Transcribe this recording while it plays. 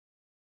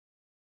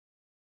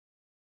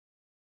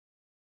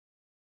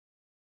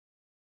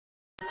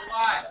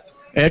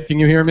Ed, can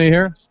you hear me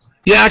here?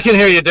 Yeah, I can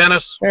hear you,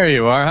 Dennis. There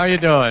you are. How you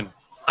doing?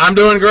 I'm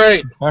doing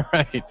great. All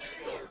right.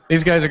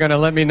 These guys are going to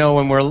let me know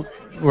when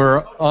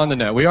we're on the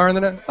net. We are on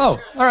the net? Oh,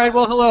 all right.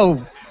 Well,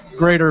 hello,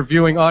 greater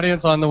viewing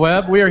audience on the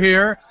web. We are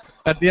here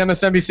at the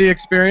MSNBC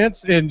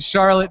Experience in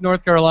Charlotte,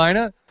 North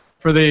Carolina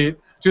for the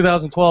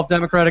 2012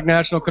 Democratic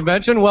National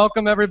Convention.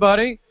 Welcome,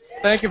 everybody.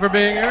 Thank you for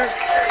being here.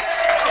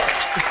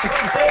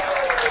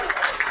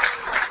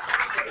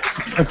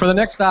 And for the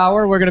next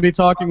hour, we're going to be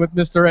talking with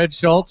Mr. Ed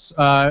Schultz,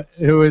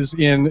 who is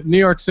in New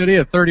York City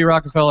at 30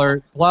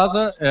 Rockefeller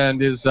Plaza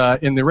and is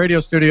in the radio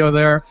studio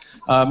there.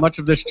 Much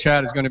of this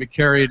chat is going to be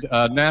carried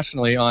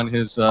nationally on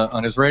his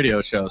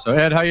radio show. So,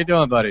 Ed, how you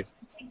doing, buddy?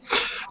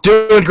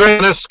 Doing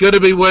great. It's good to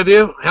be with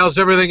you. How's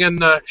everything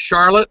in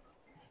Charlotte?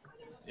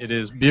 It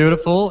is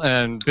beautiful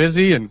and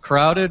busy and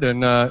crowded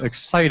and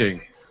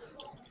exciting.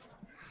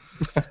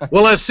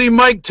 Well, I see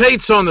Mike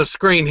Tate's on the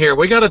screen here.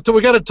 We got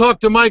to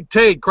talk to Mike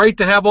Tate. Great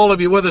to have all of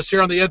you with us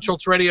here on the Ed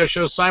Schultz Radio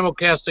Show,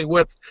 simulcasting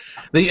with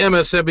the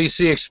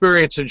MSNBC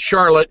Experience in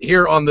Charlotte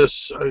here on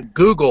this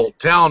Google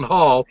Town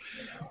Hall.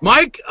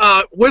 Mike,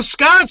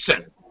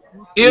 Wisconsin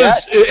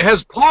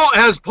has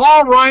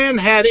Paul Ryan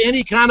had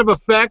any kind of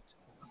effect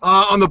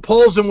on the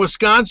polls in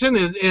Wisconsin?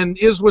 And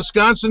is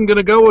Wisconsin going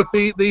to go with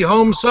the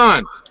home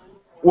son?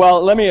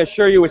 Well, let me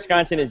assure you,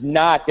 Wisconsin is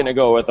not going to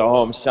go with the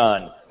home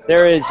son.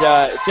 There is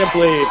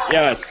simply,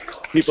 yes,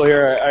 people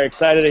here are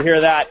excited to hear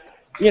that.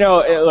 You know,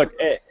 look,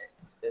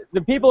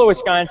 the people of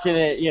Wisconsin,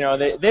 you know,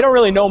 they don't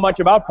really know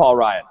much about Paul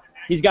Ryan.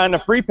 He's gotten a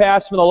free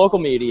pass from the local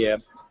media.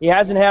 He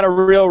hasn't had a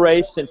real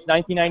race since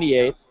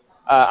 1998.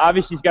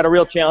 Obviously, he's got a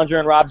real challenger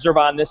in Rob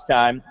Zervon this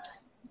time.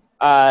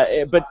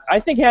 But I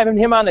think having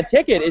him on the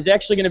ticket is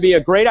actually going to be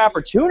a great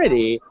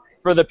opportunity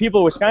for the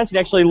people of Wisconsin to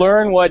actually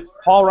learn what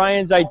Paul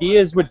Ryan's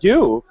ideas would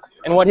do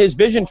and what his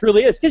vision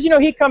truly is. Because, you know,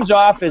 he comes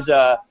off as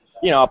a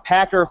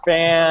Packer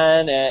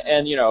fan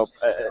and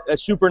a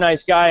super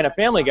nice guy and a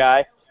family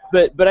guy.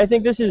 But I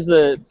think this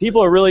is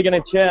people are really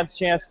going to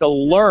chance to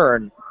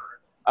learn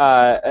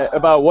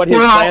about what his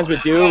plans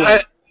would do.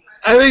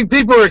 I think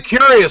people are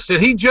curious.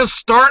 Did he just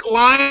start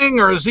lying,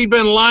 or has he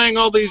been lying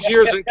all these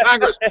years in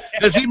Congress?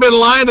 Has he been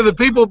lying to the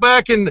people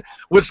back in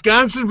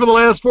Wisconsin for the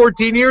last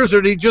 14 years,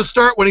 or did he just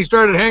start when he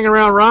started hanging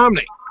around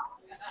Romney?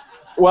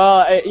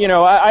 Well,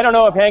 I don't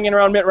know if hanging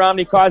around Mitt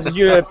Romney causes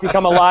you to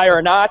become a liar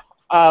or not.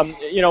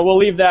 We'll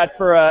leave that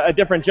for a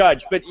different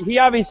judge. But he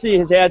obviously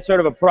has had sort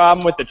of a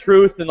problem with the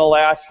truth in the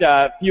last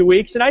few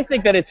weeks, and I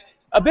think that it's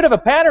a bit of a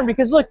pattern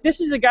because, look,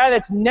 this is a guy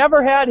that's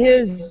never had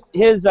his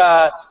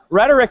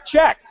rhetoric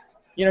checked.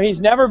 You know,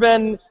 he's never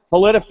been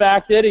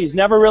politifacted. He's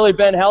never really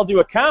been held to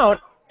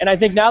account. And I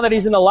think now that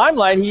he's in the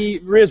limelight,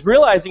 he is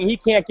realizing he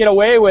can't get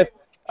away with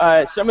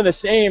some of the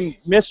same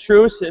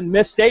mistruths and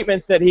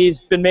misstatements that he's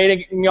been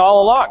making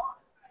all along.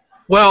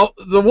 Well,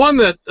 the one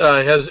that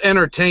has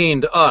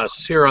entertained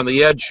us here on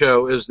the Ed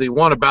Show is the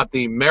one about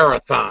the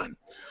marathon.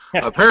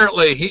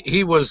 Apparently,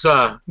 he was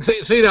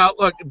see now.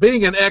 Look,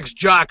 being an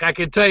ex-jock, I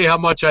can tell you how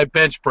much I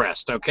bench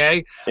pressed.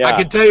 Okay, yeah. I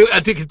can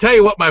tell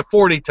you what my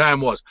 40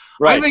 time was.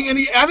 Right.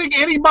 I think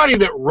anybody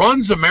that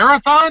runs a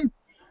marathon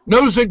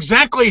knows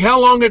exactly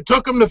how long it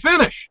took them to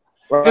finish,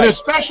 right. And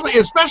especially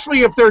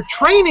if they're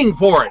training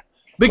for it.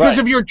 Because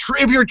right.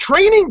 if you're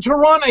training to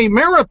run a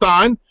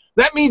marathon,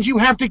 that means you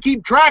have to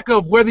keep track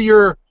of whether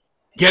you're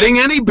getting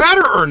any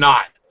better or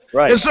not.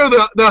 Right. And so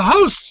the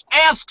host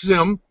asks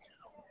him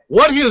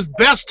what his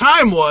best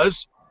time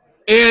was,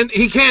 and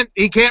he can't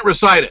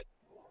recite it.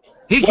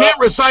 He can't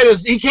recite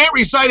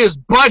his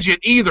budget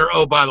either.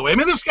 Oh, by the way, I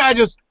mean, this guy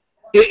just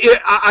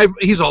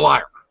he's a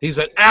liar. He's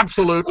an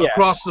absolute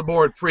across the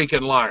board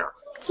freaking liar.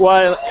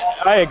 Well,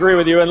 I agree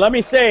with you, and let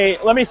me say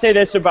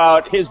this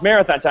about his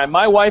marathon time.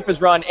 My wife has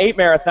run 8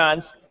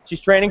 marathons. She's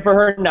training for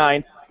her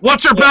 9th.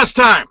 What's her best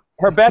time?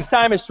 Her best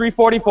time is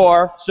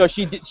 3:44. So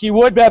she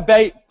would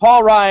beat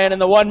Paul Ryan in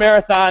the one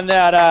marathon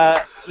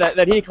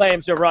that he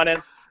claims to run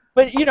in.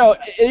 But, you know,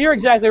 you're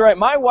exactly right.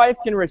 My wife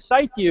can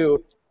recite to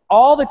you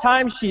all the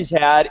times she's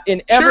had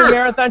in every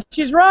marathon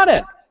she's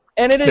running.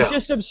 And it is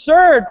just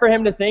absurd for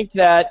him to think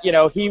that, you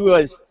know, he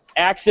was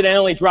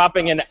accidentally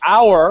dropping an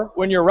hour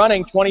when you're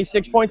running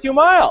 26.2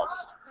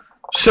 miles.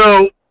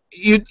 So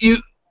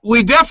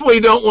we definitely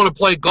don't want to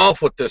play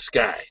golf with this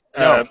guy.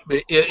 No.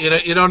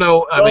 You don't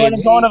know. I mean, let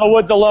him go into the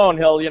woods alone.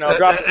 He'll,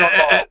 drop his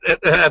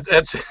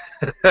ball.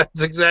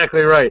 That's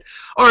exactly right.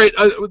 All right.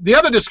 The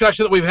other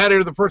discussion that we've had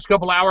here the first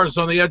couple hours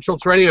on the Ed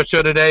Schultz Radio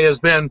Show today has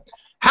been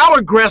how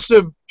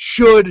aggressive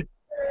should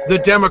the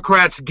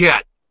Democrats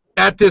get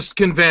at this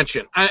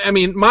convention? I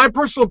mean, my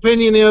personal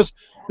opinion is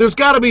there's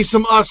got to be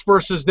some us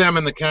versus them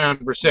in the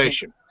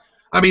conversation.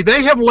 I mean,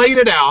 they have laid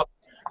it out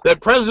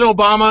that President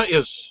Obama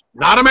is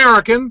not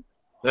American,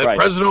 that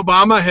President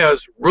Obama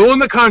has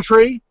ruined the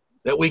country,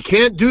 that we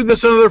can't do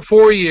this another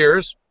 4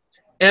 years,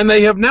 and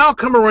they have now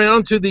come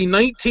around to the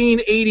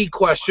 1980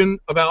 question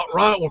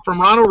from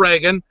Ronald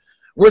Reagan.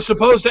 We're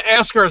supposed to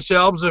ask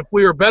ourselves if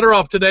we are better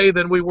off today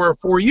than we were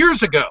 4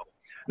 years ago.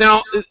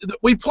 Now,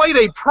 we played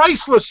a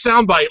priceless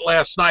soundbite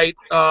last night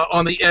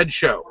on the Ed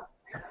Show.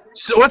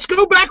 So let's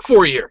go back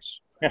 4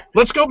 years.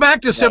 Let's go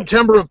back to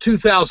September of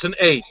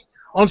 2008.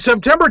 On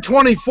September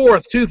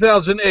 24th,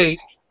 2008,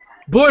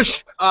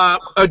 Bush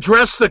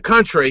addressed the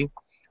country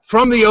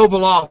from the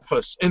Oval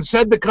Office and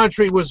said the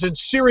country was in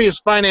serious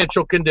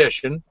financial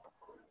condition.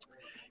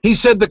 He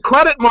said the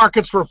credit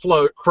markets were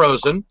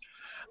frozen,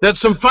 that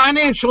some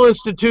financial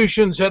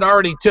institutions had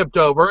already tipped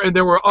over, and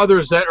there were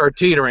others that are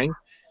teetering.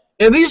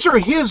 And these are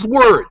his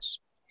words.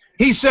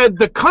 He said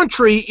the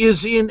country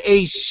is in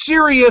a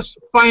serious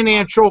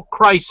financial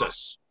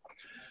crisis.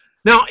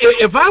 Now,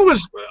 if I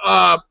was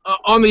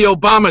on the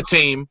Obama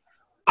team,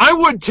 I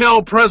would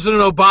tell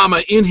President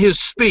Obama in his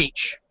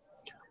speech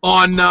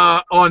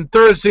on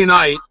Thursday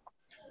night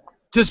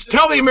to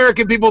tell the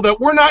American people that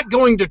we're not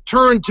going to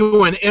turn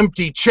to an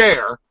empty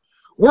chair.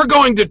 We're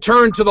going to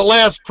turn to the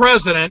last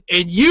president,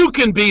 and you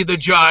can be the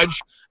judge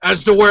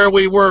as to where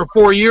we were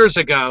 4 years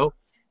ago,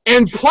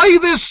 and play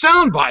this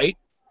soundbite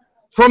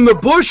from the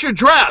Bush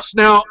address.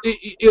 Now,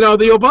 you know,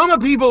 the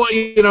Obama people,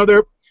 you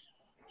know,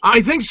 I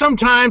think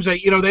sometimes,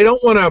 you know, they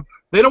don't want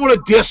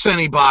to diss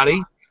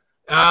anybody,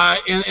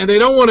 and they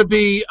don't want to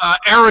be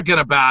arrogant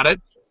about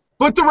it.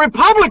 But the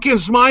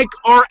Republicans, Mike,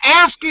 are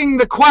asking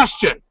the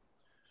question.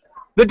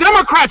 The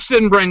Democrats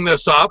didn't bring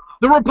this up.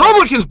 The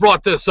Republicans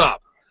brought this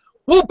up.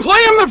 Well,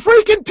 play them the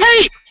freaking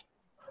tape.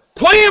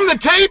 Play them the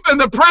tape and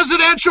the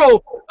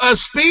presidential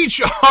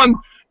speech on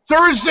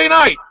Thursday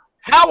night.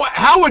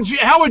 How would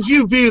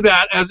you view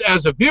that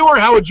as a viewer?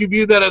 How would you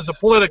view that as a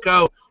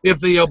Politico if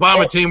the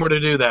Obama team were to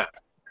do that?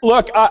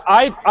 Look,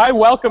 I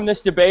welcome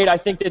this debate. I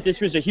think that this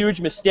was a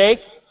huge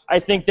mistake. I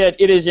think that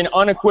it is an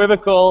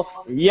unequivocal,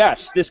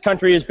 yes, this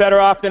country is better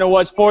off than it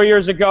was 4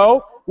 years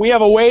ago. We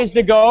have a ways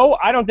to go.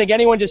 I don't think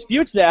anyone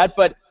disputes that,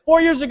 but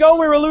 4 years ago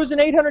we were losing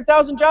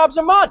 800,000 jobs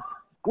a month.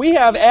 We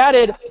have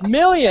added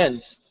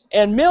millions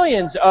and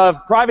millions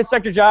of private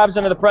sector jobs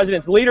under the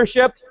president's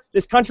leadership.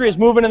 This country is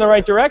moving in the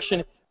right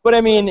direction. But,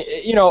 I mean,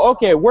 you know,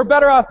 okay, we're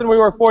better off than we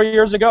were 4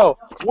 years ago.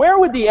 Where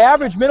would the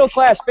average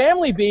middle-class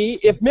family be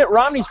if Mitt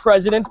Romney's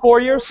president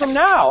 4 years from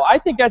now? I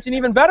think that's an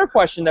even better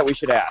question that we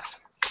should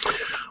ask.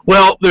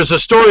 Well, there's a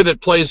story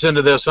that plays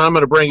into this. I'm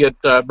going to bring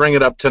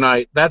it up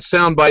tonight. That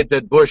soundbite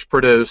that Bush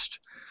produced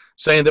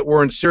saying that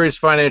we're in serious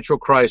financial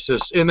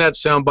crisis, in that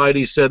soundbite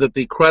he said that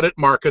the credit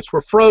markets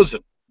were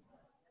frozen.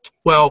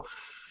 Well,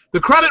 the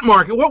credit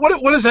market,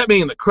 what does that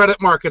mean? The credit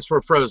markets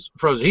were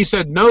frozen. He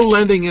said no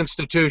lending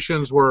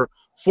institutions were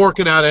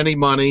forking out any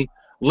money.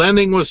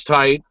 Lending was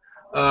tight.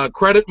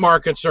 Credit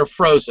markets are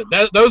frozen.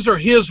 Those are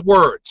his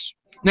words.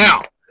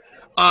 Now,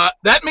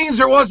 that means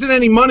there wasn't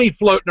any money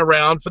floating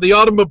around for the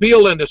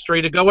automobile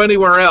industry to go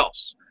anywhere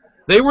else.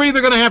 They were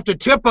either going to have to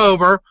tip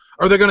over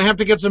or they're going to have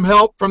to get some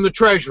help from the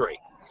Treasury.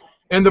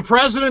 And the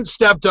president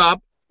stepped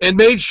up and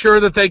made sure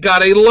that they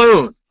got a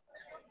loan.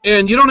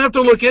 And you don't have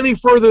to look any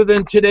further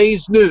than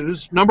today's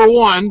news. Number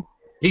one,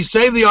 he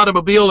saved the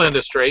automobile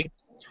industry.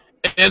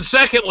 And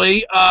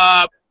secondly,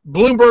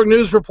 Bloomberg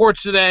News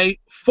reports today,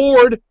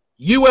 Ford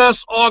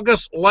U.S.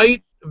 August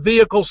light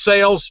vehicle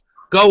sales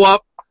go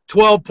up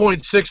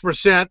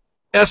 12.6%,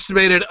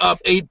 estimated up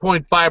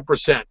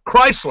 8.5%.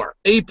 Chrysler,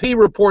 AP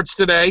reports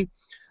today,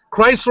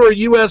 Chrysler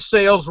U.S.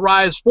 sales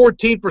rise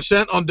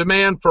 14% on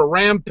demand for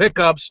Ram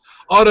pickups.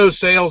 Auto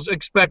sales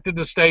expected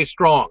to stay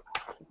strong.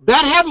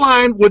 That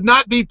headline would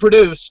not be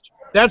produced,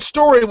 that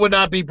story would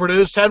not be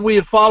produced had we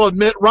had followed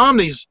Mitt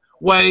Romney's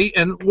way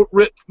and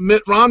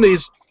Mitt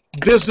Romney's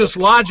business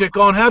logic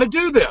on how to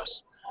do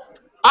this.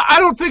 I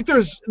don't think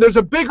there's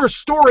a bigger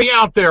story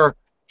out there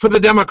for the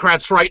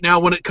Democrats right now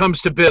when it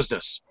comes to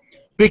business,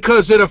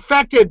 because it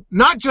affected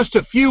not just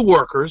a few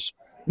workers,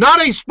 not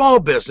a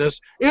small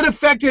business, it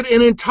affected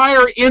an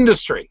entire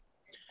industry.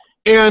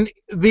 And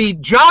the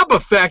job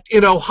effect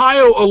in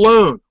Ohio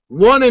alone,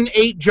 1 in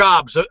 8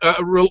 jobs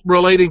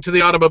relating to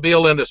the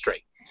automobile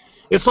industry.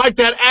 It's like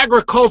that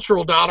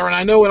agricultural dollar, and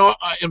I know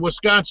in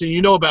Wisconsin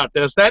you know about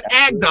this, that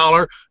ag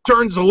dollar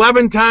turns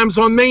 11 times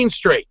on Main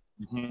Street.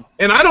 Mm-hmm.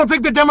 And I don't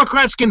think the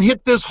Democrats can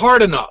hit this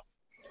hard enough.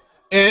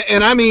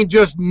 And I mean,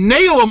 just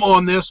nail them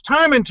on this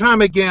time and time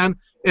again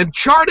and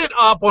chart it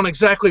up on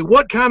exactly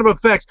what kind of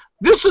effects.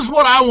 This is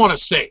what I want to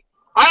see.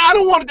 I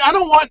don't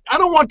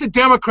want the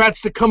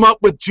Democrats to come up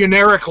with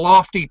generic,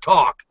 lofty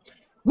talk.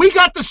 We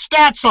got the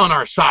stats on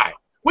our side.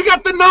 We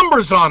got the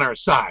numbers on our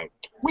side.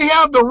 We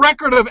have the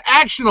record of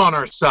action on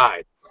our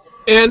side.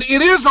 And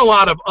it is a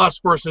lot of us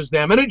versus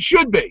them, and it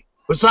should be.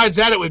 Besides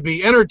that, it would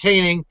be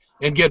entertaining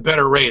and get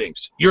better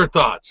ratings. Your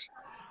thoughts?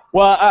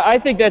 Well, I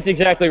think that's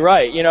exactly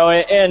right. You know,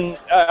 and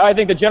I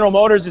think the General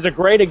Motors is a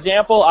great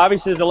example.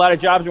 Obviously, there's a lot of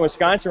jobs in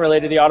Wisconsin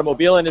related to the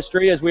automobile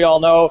industry. As we all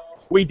know,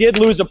 we did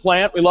lose a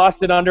plant. We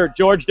lost it under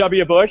George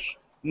W. Bush,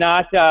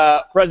 not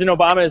President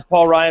Obama, as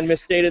Paul Ryan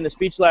misstated in the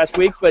speech last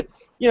week. But,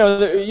 you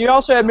know, you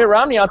also had Mitt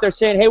Romney out there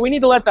saying, hey, we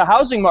need to let the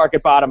housing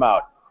market bottom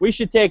out. We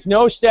should take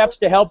no steps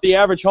to help the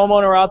average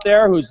homeowner out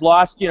there who's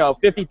lost, you know,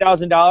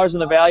 $50,000 in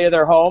the value of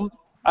their home.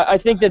 I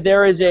think that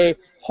there is a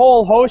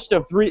whole host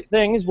of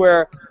things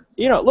where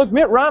look,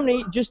 Mitt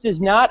Romney just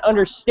does not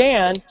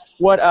understand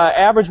what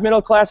average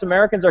middle-class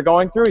Americans are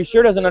going through. He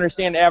sure doesn't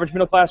understand average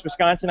middle-class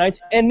Wisconsinites,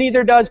 and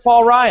neither does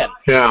Paul Ryan.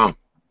 Yeah.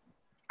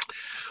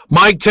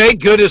 Mike Tate,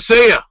 good to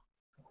see you.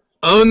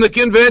 Own the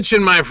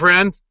convention, my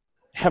friend.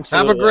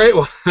 Absolutely. Have a great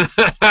one.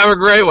 Have a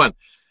great one.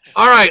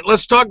 All right,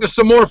 let's talk to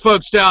some more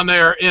folks down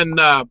there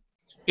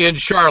in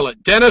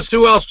Charlotte. Dennis,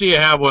 who else do you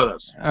have with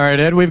us? All right,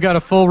 Ed, we've got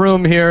a full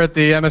room here at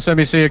the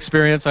MSNBC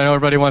Experience. I know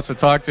everybody wants to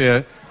talk to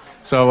you.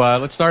 So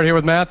let's start here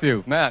with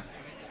Matthew. Matt.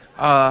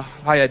 Hi,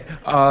 Ed.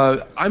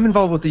 I'm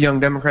involved with the Young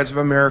Democrats of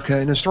America,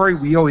 and a story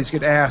we always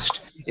get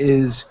asked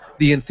is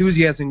the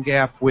enthusiasm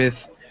gap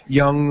with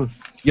young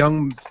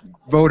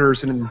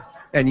voters and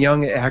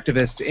young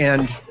activists.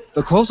 And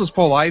the closest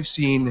poll I've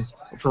seen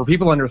for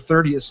people under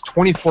 30 is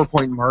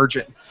 24-point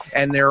margin,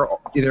 and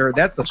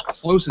that's the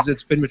closest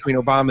it's been between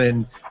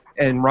Obama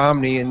and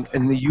Romney and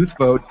the youth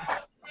vote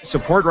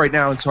support right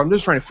now. And so I'm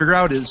just trying to figure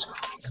out is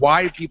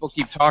why people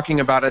keep talking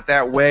about it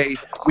that way.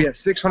 We have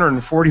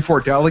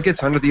 644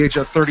 delegates under the age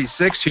of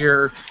 36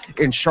 here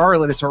in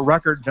Charlotte. It's a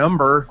record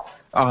number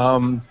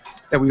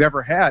that we've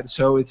ever had.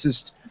 So it's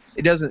just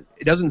it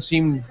doesn't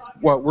seem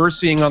what we're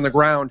seeing on the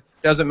ground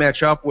doesn't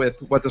match up with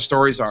what the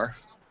stories are.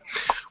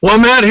 Well,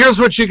 Matt, here's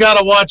what you got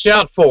to watch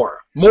out for.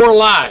 More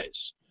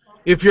lies.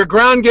 If your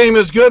ground game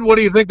is good, what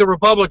do you think the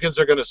Republicans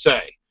are going to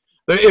say?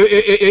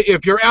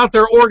 If you're out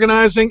there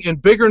organizing in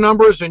bigger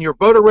numbers and your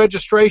voter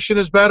registration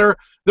is better,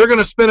 they're going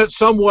to spin it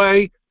some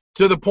way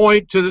to the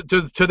point to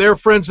their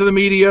friends in the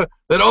media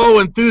that, oh,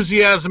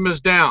 enthusiasm is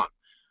down.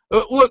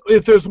 Look,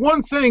 if there's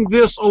one thing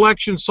this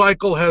election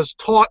cycle has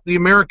taught the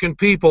American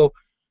people,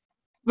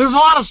 there's a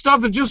lot of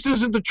stuff that just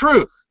isn't the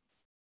truth.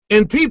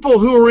 And people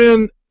who are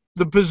in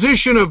the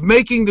position of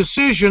making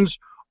decisions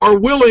are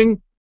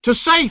willing to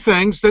say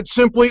things that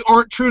simply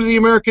aren't true to the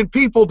American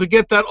people to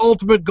get that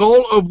ultimate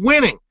goal of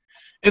winning.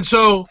 And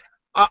so,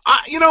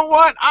 you know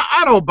what?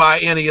 I don't buy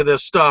any of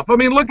this stuff. I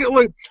mean, look,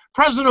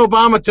 President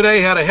Obama today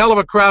had a hell of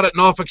a crowd at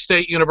Norfolk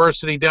State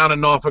University down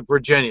in Norfolk,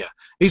 Virginia.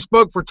 He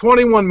spoke for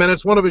 21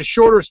 minutes, one of his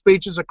shorter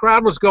speeches. The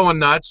crowd was going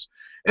nuts,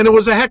 and it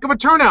was a heck of a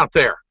turnout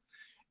there.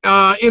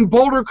 In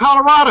Boulder,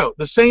 Colorado,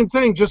 the same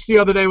thing just the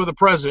other day with the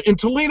president. In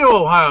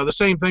Toledo, Ohio, the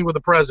same thing with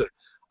the president.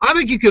 I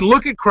think you can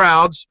look at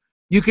crowds,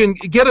 you can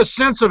get a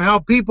sense of how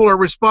people are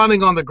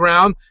responding on the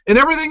ground, and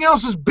everything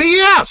else is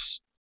BS.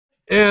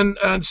 And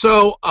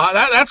so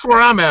that's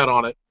where I'm at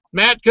on it.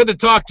 Matt, good to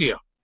talk to you.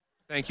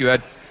 Thank you,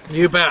 Ed.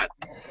 You bet.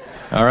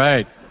 All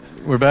right,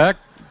 we're back.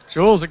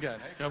 Jules again.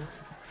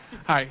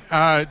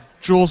 Hi,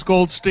 Jules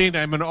Goldstein.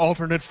 I'm an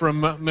alternate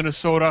from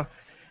Minnesota,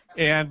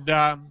 and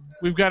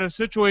we've got a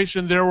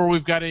situation there where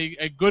we've got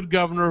a good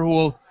governor who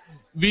will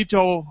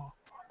veto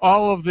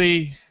all of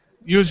the,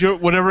 use your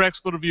whatever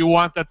expletive you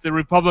want that the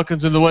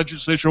Republicans in the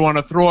legislature want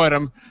to throw at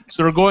him.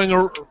 So they're going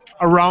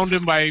around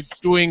him by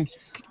doing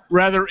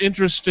rather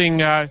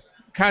interesting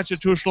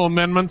constitutional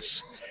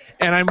amendments.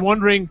 And I'm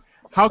wondering,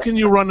 how can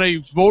you run a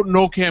vote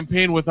no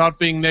campaign without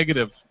being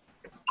negative?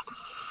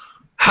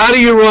 How do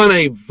you run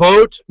a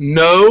vote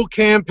no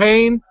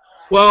campaign?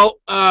 Well,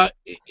 I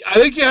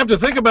think you have to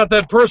think about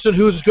that person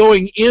who's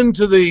going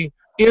into the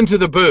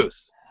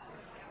booth.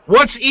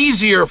 What's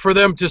easier for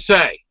them to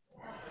say?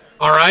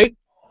 All right?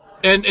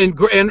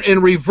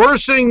 And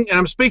reversing, and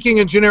I'm speaking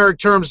in generic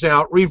terms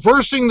now,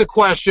 reversing the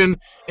question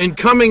and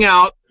coming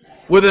out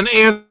with an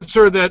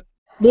answer that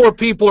more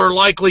people are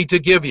likely to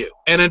give you.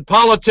 And in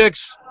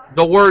politics,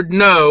 the word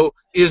no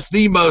is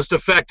the most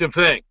effective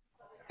thing.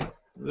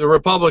 The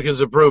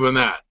Republicans have proven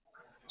that.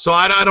 So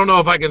I don't know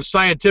if I can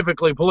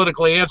scientifically,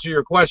 politically answer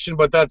your question,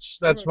 but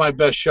that's my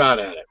best shot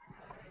at it.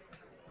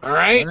 All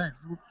right?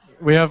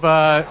 We have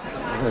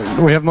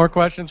more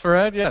questions for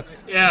Ed? Yeah.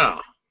 Yeah.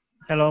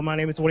 Hello, my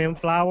name is William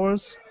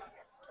Flowers.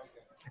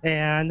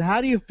 And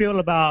how do you feel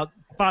about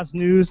Fox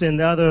News and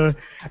the other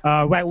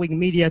right-wing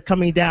media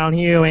coming down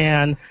here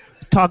and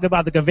talking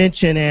about the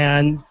convention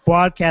and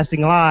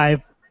broadcasting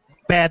live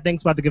bad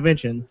things about the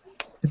convention,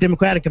 the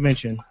Democratic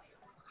convention?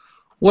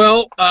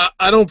 Well,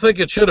 I don't think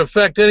it should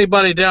affect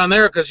anybody down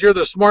there because you're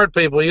the smart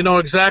people. You know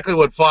exactly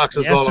what Fox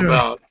is all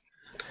about.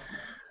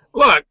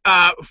 Look,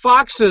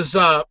 Fox has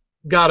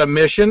got a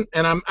mission,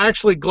 and I'm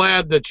actually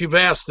glad that you've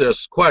asked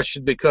this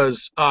question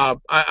because I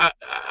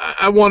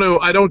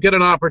don't get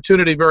an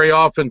opportunity very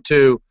often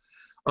to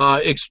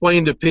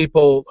explain to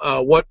people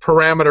what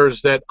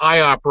parameters that I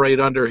operate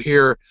under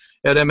here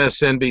at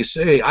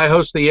MSNBC. I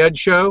host the Ed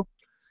Show,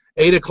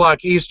 8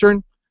 o'clock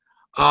Eastern.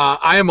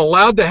 I am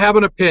allowed to have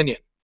an opinion.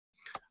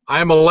 I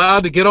am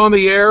allowed to get on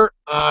the air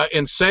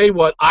and say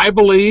what I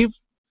believe.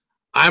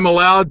 I'm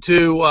allowed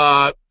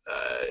to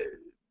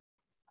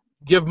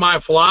give my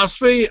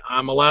philosophy.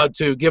 I'm allowed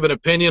to give an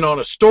opinion on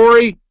a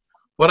story,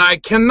 but I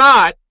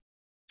cannot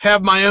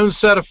have my own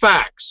set of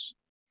facts.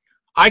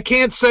 I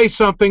can't say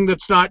something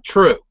that's not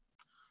true.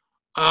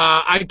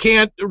 I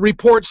can't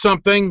report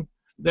something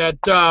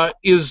that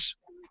is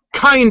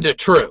kind of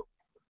true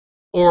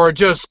or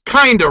just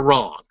kind of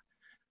wrong.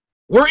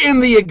 We're in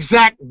the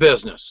exact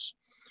business.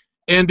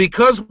 And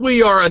because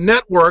we are a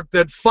network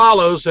that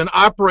follows and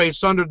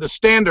operates under the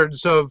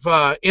standards of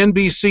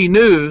NBC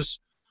News,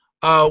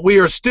 we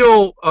are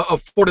still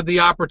afforded the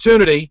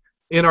opportunity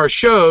in our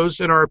shows,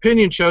 in our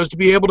opinion shows, to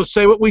be able to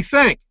say what we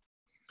think.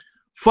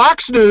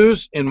 Fox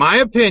News, in my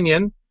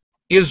opinion,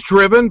 is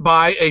driven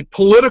by a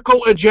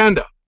political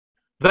agenda.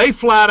 They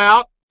flat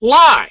out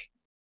lie.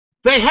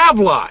 They have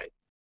lied.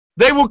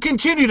 They will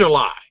continue to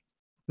lie.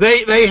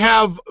 They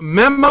have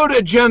memoed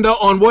agenda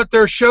on what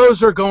their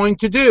shows are going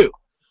to do.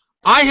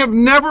 I have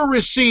never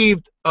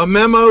received a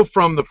memo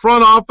from the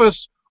front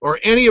office or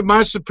any of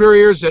my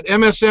superiors at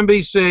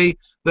MSNBC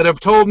that have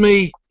told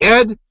me,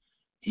 Ed,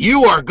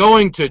 you are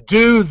going to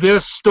do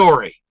this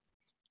story.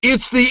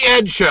 It's the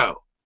Ed Show.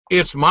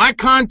 It's my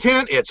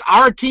content. It's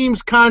our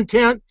team's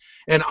content.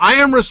 And I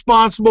am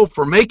responsible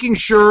for making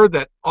sure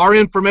that our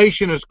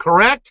information is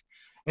correct.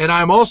 And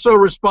I'm also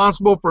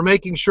responsible for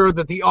making sure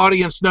that the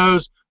audience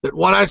knows that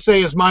what I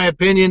say is my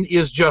opinion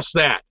is just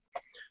that.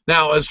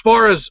 Now, as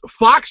far as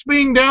Fox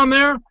being down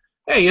there,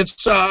 hey,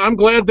 I'm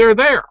glad they're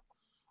there.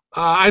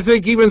 I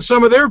think even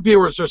some of their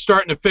viewers are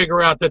starting to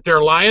figure out that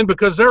they're lying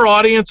because their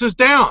audience is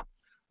down.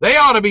 They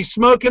ought to be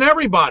smoking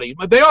everybody.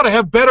 They ought to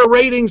have better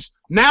ratings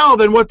now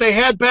than what they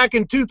had back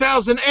in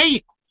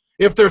 2008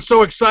 if they're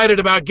so excited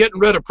about getting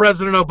rid of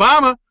President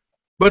Obama.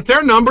 But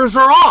their numbers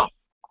are off.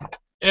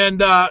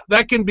 And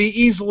that can be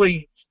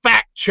easily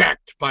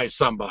fact-checked by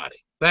somebody.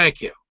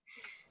 Thank you.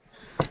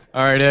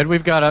 All right, Ed,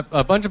 we've got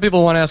a bunch of people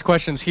who want to ask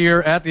questions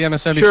here at the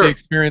MSNBC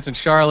Experience in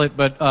Charlotte,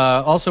 but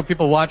also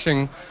people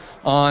watching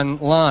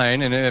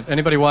online. And if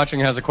anybody watching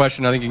has a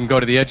question, I think you can go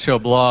to the Ed Show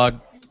blog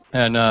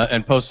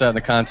and post that in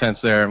the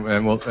contents there,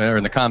 and or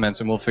in the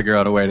comments, and we'll figure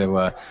out a way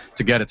to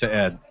get it to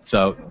Ed.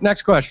 So,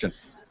 next question.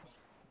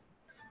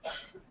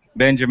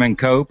 Benjamin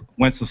Cope,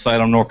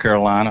 Winston-Salem, North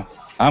Carolina.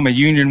 I'm a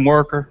union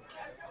worker,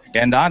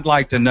 and I'd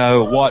like to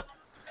know what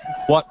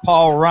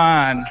Paul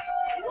Ryan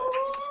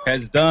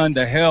has done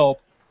to help,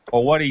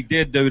 or what he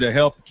did do to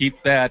help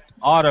keep that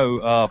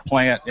auto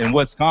plant in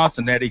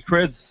Wisconsin that he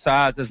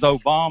criticizes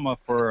Obama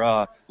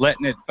for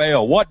letting it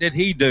fail. What did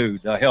he do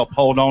to help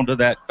hold on to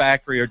that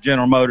factory or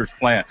General Motors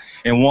plant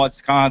in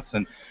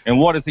Wisconsin? And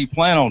what does he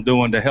plan on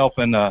doing to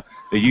helping the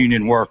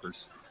union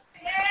workers?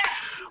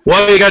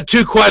 Well, you got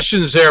two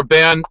questions there,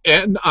 Ben,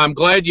 and I'm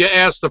glad you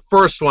asked the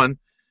first one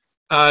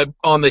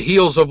on the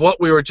heels of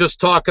what we were just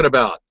talking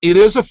about. It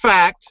is a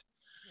fact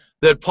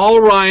that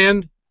Paul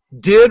Ryan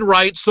did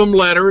write some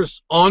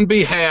letters on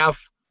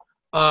behalf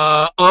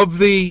of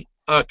the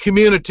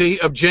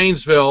community of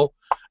Janesville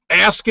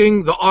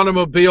asking the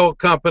automobile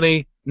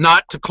company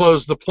not to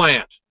close the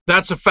plant.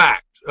 That's a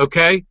fact,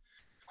 okay?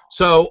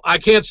 So I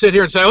can't sit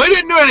here and say, oh, he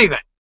didn't do anything,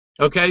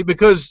 okay?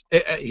 Because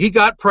he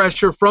got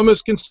pressure from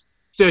his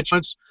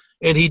constituents,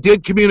 and he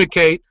did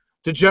communicate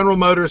to General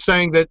Motors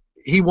saying that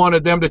he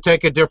wanted them to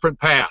take a different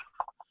path.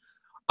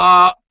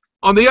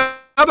 On the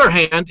other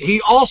hand,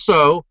 he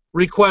also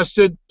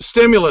requested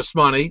stimulus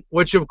money,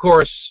 which of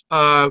course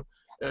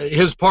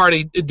his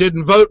party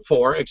didn't vote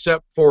for,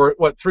 except for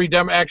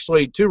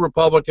actually two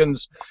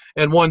Republicans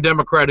and one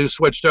Democrat who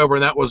switched over,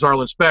 and that was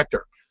Arlen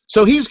Specter.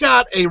 So he's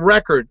got a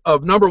record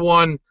of, number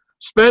one,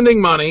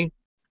 spending money.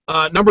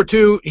 Number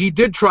two, he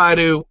did try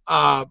to,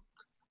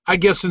 I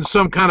guess in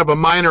some kind of a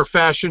minor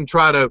fashion,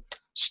 try to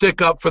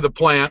stick up for the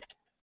plant.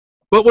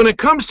 But when it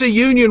comes to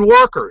union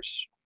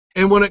workers,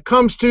 and when it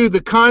comes to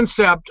the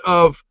concept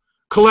of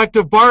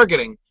collective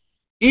bargaining,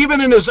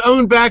 even in his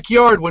own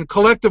backyard, when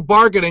collective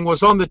bargaining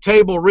was on the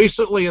table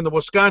recently in the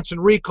Wisconsin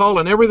recall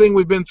and everything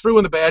we've been through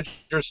in the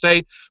Badger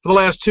State for the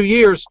last 2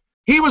 years,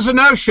 he was a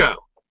no-show.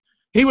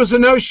 He was a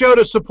no-show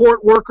to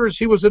support workers.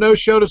 He was a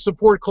no-show to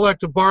support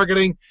collective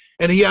bargaining,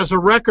 and he has a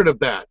record of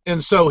that.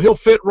 And so he'll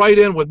fit right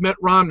in with Mitt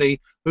Romney,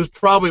 who's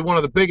probably one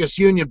of the biggest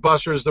union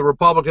busters the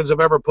Republicans have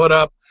ever put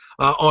up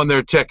on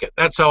their ticket.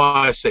 That's how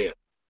I see it.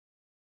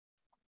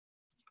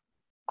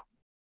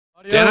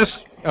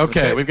 Dennis?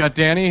 Okay, we've got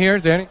Danny here.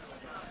 Danny?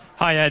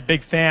 Hi, Ed.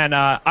 Big fan.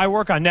 I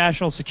work on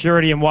national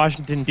security in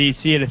Washington,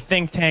 D.C. at a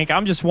think tank.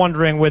 I'm just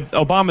wondering, with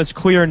Obama's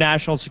clear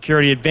national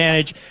security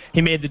advantage,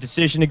 he made the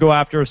decision to go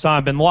after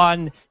Osama bin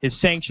Laden. His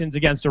sanctions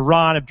against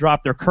Iran have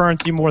dropped their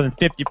currency more than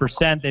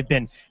 50%. They've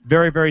been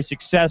very, very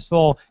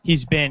successful.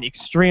 He's been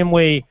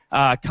extremely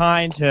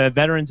kind to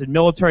veterans and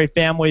military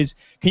families.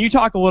 Can you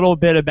talk a little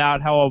bit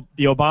about how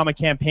the Obama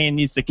campaign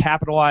needs to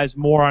capitalize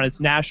more on its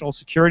national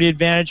security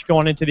advantage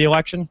going into the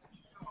election?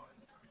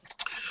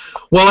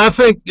 Well, I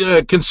think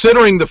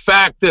considering the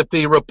fact that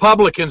the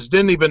Republicans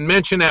didn't even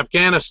mention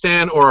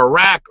Afghanistan or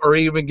Iraq or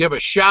even give a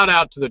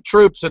shout-out to the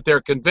troops at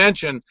their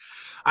convention,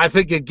 I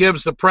think it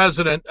gives the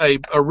president a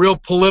real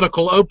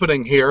political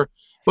opening here,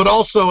 but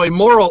also a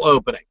moral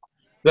opening.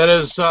 That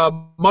is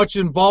much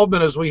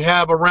involvement as we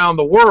have around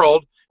the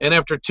world, and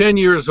after 10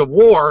 years of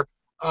war,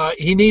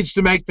 he needs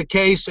to make the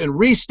case and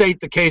restate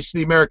the case to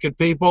the American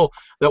people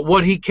that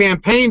what he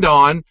campaigned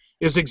on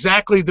is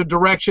exactly the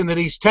direction that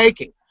he's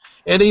taking.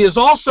 And he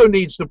also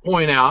needs to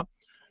point out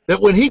that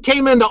when he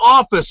came into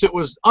office, it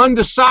was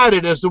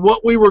undecided as to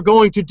what we were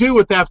going to do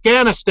with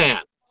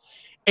Afghanistan.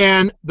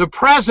 And the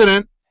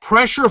president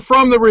pressure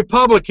from the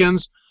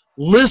Republicans,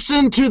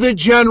 listened to the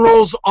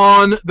generals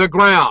on the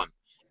ground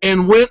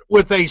and went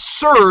with a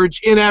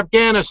surge in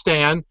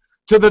Afghanistan,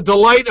 to the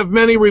delight of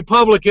many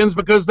Republicans,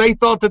 because they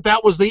thought that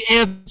that was the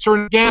answer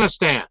in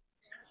Afghanistan.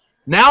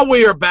 Now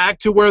we are back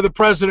to where the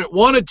president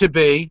wanted to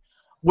be,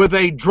 with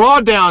a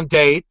drawdown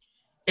date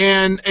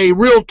and a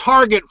real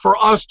target for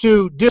us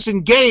to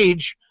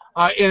disengage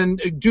and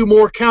do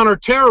more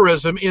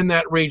counterterrorism in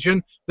that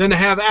region than to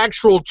have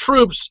actual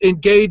troops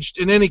engaged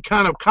in any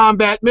kind of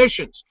combat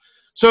missions.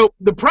 So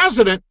the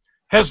president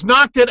has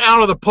knocked it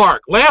out of the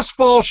park. Last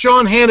fall,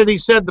 Sean Hannity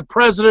said the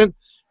president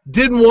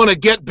didn't want to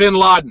get bin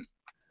Laden.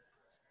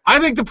 I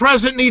think the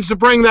president needs to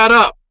bring that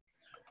up,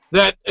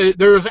 that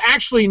there's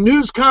actually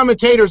news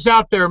commentators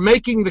out there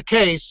making the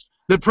case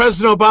that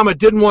President Obama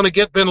didn't want to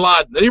get bin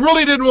Laden, that he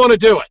really didn't want to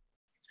do it,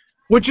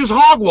 which is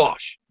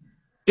hogwash.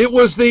 It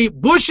was the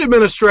Bush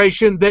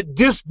administration that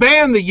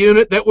disbanded the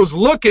unit that was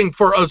looking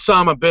for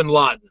Osama bin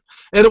Laden.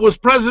 And it was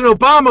President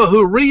Obama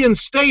who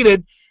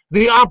reinstated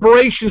the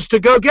operations to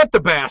go get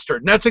the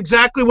bastard. And that's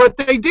exactly what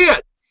they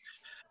did.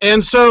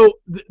 And so,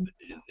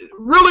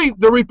 really,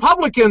 the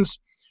Republicans,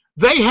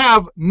 they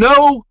have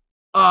no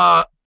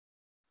up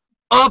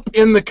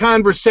in the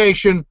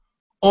conversation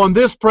on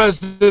this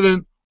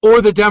president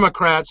or the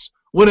Democrats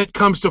when it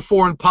comes to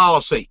foreign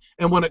policy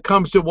and when it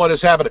comes to what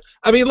is happening.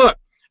 I mean, look,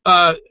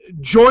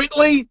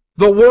 jointly,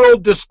 the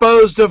world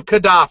disposed of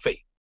Gaddafi.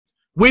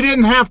 We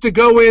didn't have to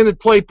go in and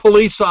play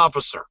police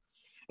officer.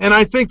 And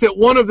I think that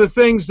one of the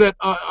things that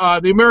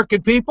the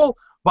American people,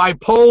 by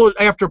poll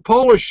after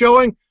poll, is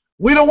showing,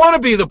 we don't want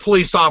to be the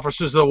police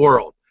officers of the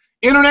world.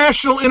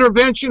 International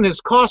intervention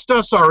has cost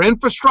us our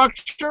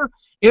infrastructure.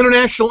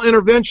 International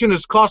intervention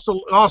has cost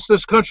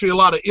this country a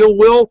lot of ill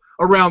will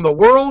around the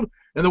world.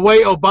 And the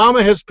way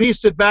Obama has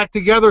pieced it back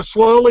together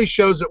slowly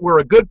shows that we're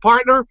a good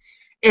partner.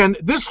 And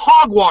this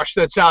hogwash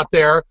that's out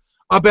there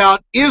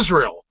about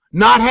Israel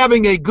not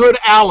having a good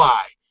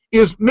ally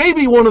is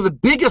maybe one of the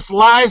biggest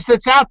lies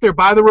that's out there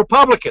by the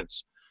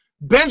Republicans.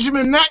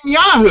 Benjamin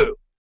Netanyahu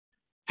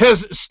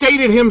has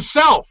stated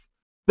himself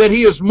that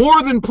he is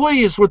more than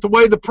pleased with the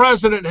way the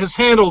president has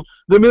handled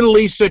the Middle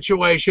East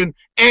situation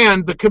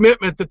and the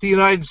commitment that the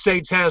United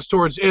States has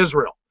towards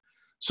Israel.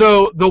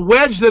 So the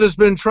wedge that has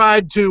been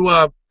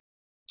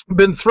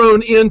been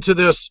thrown into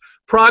this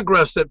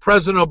progress that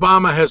President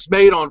Obama has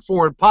made on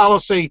foreign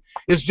policy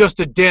is just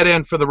a dead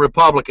end for the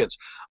Republicans.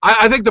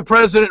 I think the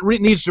president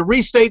needs to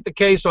restate the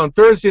case on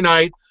Thursday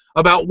night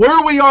about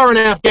where we are in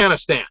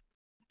Afghanistan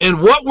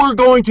and what we're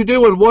going to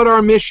do and what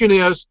our mission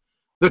is.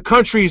 The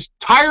country's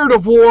tired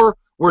of war.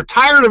 We're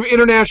tired of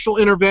international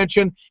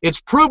intervention.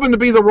 It's proven to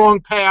be the wrong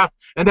path,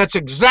 and that's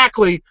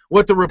exactly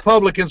what the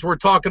Republicans were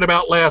talking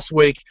about last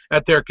week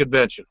at their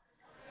convention.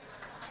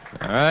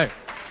 All right.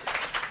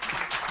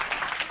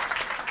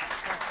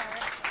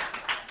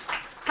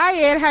 Hi,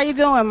 Ed. How you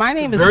doing? My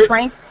name is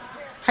Frank.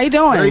 How you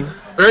doing?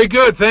 Very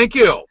good. Thank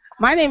you.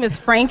 My name is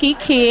Frankie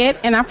Kidd,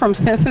 and I'm from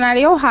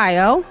Cincinnati,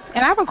 Ohio.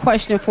 And I have a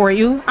question for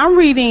you. I'm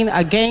reading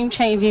a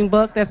game-changing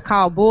book that's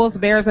called Bulls,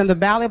 Bears, and the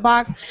Ballot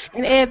Box.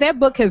 And Ed, that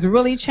book has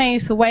really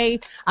changed the way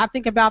I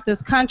think about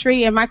this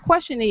country. And my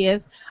question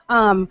is,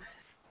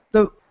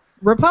 the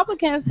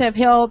Republicans have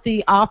held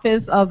the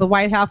office of the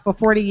White House for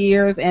 40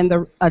 years, and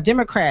the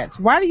Democrats.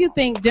 Why do you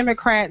think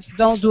Democrats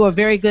don't do a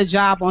very good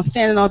job on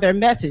standing on their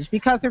message?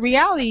 Because the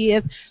reality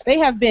is they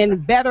have been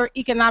better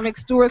economic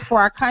stewards for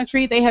our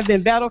country. They have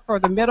been better for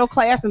the middle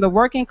class and the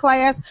working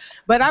class.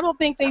 But I don't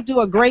think they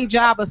do a great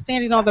job of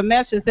standing on the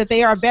message that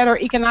they are better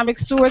economic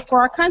stewards for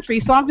our country.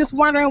 So I'm just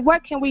wondering,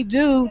 what can we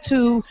do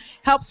to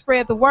help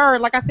spread the word?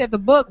 Like I said, the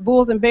book,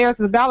 Bulls and Bears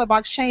and the Ballot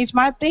Box, changed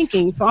my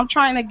thinking. So I'm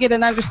trying to get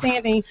an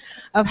understanding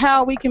of how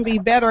we can be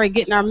better at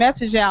getting our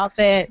message out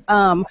that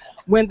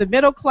when the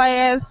middle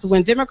class,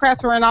 when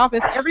Democrats are in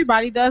office,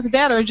 everybody does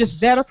better, just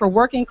better for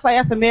working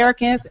class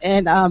Americans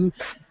and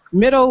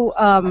middle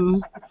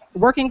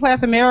working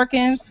class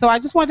Americans. So I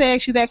just wanted to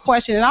ask you that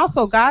question, and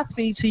also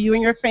Godspeed to you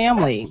and your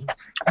family.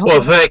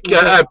 Well, thank you.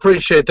 I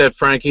appreciate that,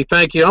 Frankie.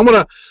 Thank you. I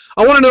want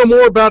to know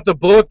more about the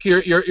book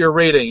you're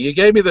reading. You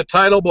gave me the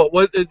title, but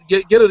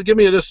give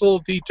me this little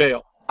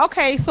detail.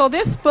 Okay, so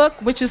this book,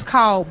 which is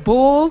called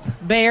Bulls,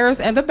 Bears,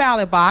 and the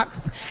Ballot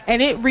Box,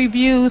 and it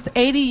reviews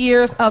 80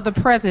 years of the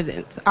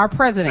presidents, our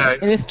presidents. Right.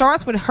 And it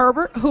starts with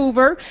Herbert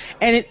Hoover,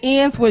 and it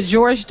ends with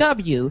George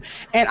W.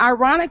 And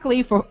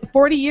ironically, for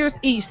 40 years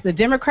each, the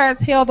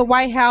Democrats held the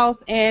White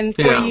House, and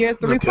 40 years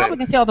the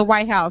Republicans held the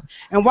White House.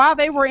 And while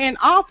they were in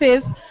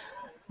office,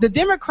 the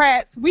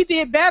Democrats, we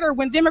did better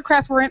when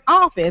Democrats were in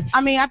office.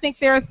 I mean, I think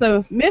there's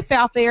the myth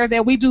out there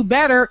that we do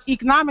better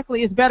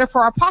economically, is better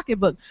for our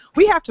pocketbook.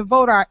 We have to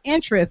vote our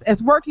interests.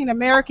 As working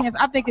Americans,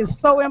 I think it's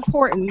so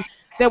important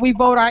that we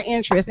vote our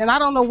interests. And I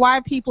don't know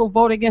why people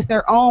vote against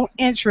their own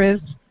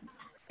interests.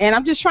 And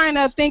I'm just trying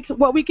to think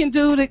what we can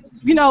do to,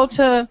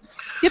 to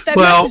get that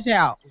message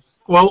out.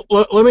 Well,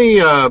 let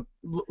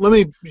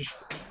me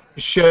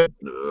shed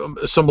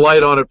some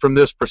light on it from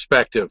this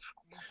perspective.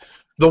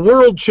 The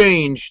world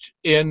changed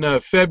in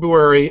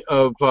February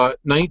of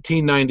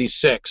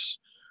 1996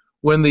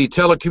 when the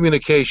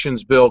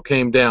telecommunications bill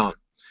came down.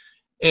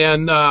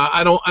 And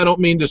I don't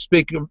mean to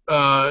speak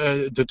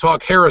to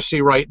talk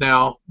heresy right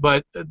now,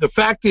 but the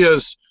fact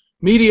is,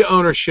 media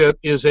ownership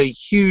is a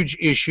huge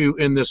issue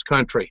in this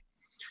country.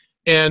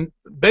 And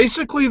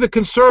basically, the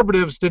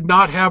conservatives did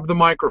not have the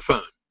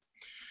microphone.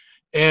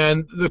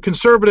 And the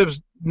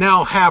conservatives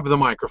now have the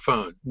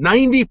microphone.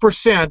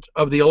 90%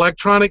 of the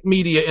electronic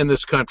media in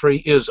this country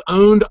is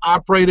owned,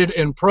 operated,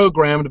 and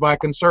programmed by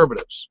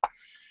conservatives.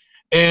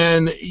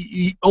 And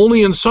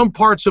only in some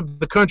parts of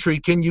the country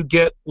can you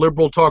get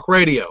liberal talk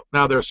radio.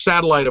 Now, there's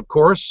satellite, of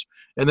course,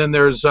 and then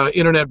there's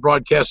internet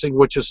broadcasting,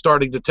 which is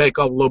starting to take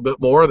off a little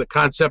bit more. The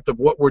concept of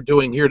what we're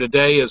doing here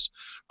today is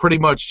pretty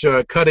much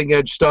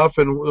cutting-edge stuff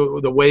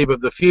and the wave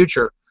of the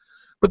future.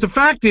 But the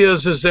fact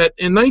is that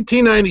in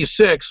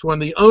 1996, when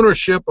the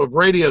ownership of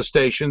radio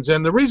stations,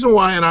 and the reason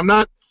why, and I'm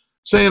not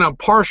saying I'm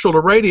partial to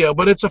radio,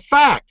 but it's a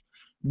fact,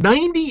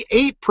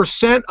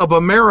 98% of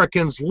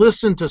Americans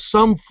listen to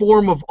some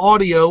form of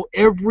audio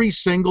every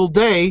single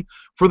day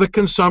for the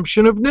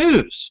consumption of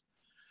news.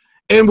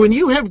 And when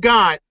you have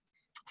got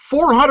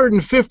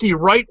 450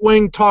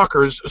 right-wing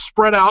talkers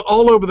spread out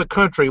all over the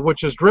country,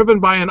 which is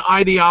driven by an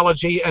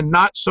ideology and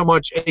not so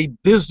much a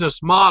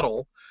business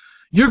model,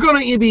 you're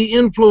going to be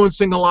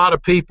influencing a lot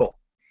of people.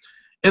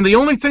 And the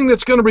only thing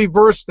that's going to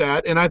reverse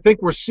that, and I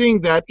think we're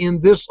seeing that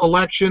in this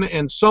election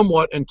and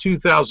somewhat in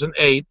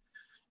 2008,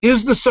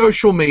 is the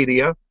social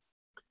media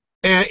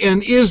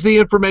and is the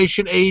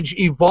information age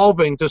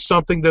evolving to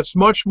something that's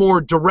much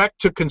more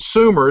direct to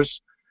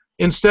consumers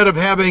instead of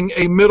having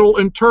a middle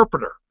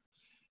interpreter.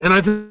 And I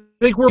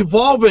think we're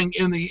evolving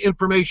in the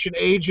information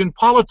age, and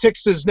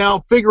politics is now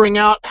figuring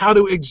out how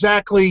to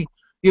exactly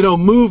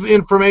move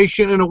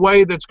information in a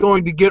way that's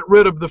going to get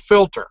rid of the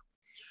filter.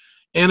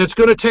 And it's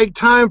going to take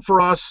time for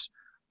us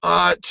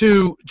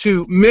to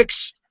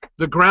mix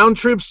the ground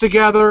troops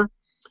together,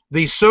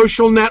 the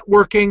social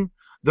networking,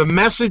 the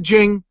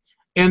messaging,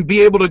 and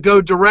be able to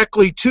go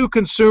directly to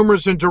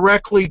consumers and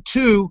directly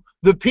to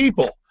the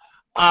people.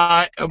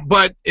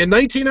 But in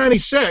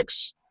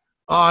 1996,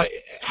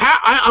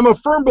 I'm a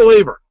firm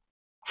believer.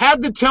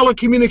 Had the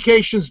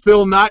telecommunications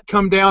bill not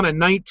come down in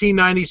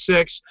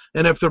 1996,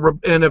 and if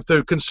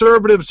the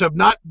conservatives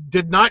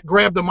did not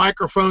grab the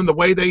microphone the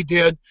way they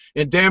did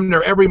in damn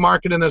near every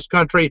market in this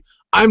country,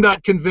 I'm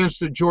not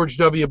convinced that George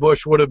W.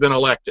 Bush would have been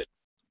elected.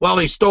 Well,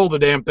 he stole the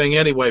damn thing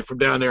anyway from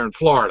down there in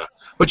Florida.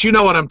 But you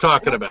know what I'm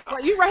talking about.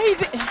 Well, you're right.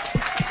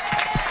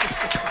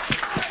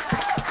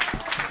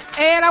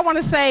 Ed, I want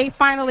to say,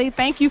 finally,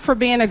 thank you for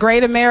being a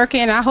great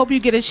American. I hope you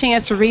get a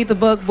chance to read the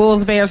book,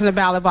 Bulls, Bears, and the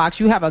Ballot Box.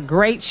 You have a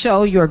great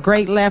show. You're a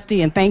great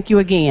lefty, and thank you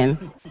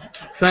again.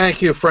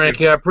 Thank you,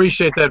 Frankie. I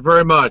appreciate that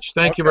very much.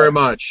 Thank you very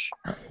much.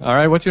 All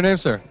right, what's your name,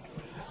 sir?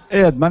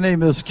 Ed, my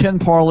name is Ken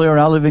Parlier, and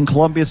I live in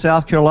Columbia,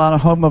 South Carolina,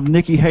 home of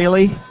Nikki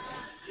Haley.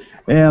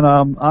 And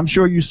I'm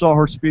sure you saw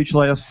her speech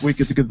last week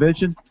at the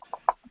convention.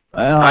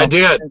 I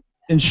did.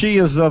 And she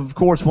is, of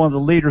course, one of the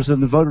leaders in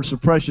the voter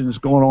suppression that's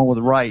going on with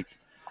the right.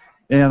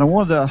 And I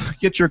wanted to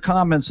get your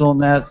comments on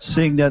that,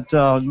 seeing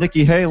that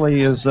Nikki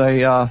Haley is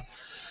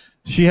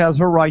she has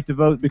her right to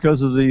vote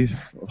because of the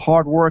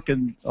hard work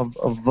and of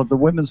the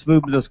women's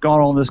movement that's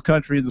gone on in this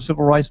country, the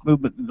civil rights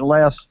movement in the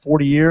last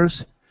 40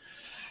 years.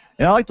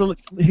 And I'd like to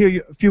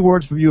hear a few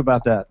words from you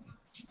about that.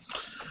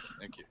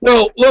 Thank you.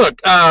 Well, look,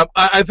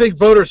 I think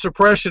voter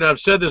suppression, I've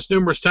said this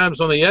numerous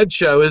times on the Ed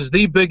Show, is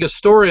the biggest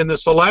story in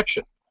this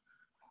election.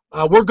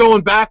 We're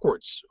going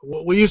backwards.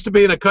 We used to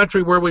be in a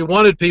country where we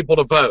wanted people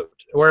to vote,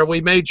 where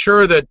we made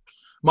sure that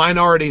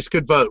minorities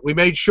could vote. We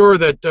made sure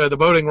that the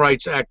Voting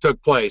Rights Act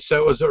took place. So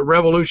it was a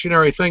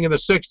revolutionary thing in the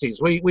 60s.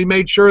 We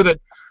made sure that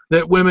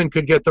women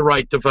could get the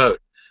right to vote.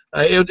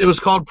 It was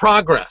called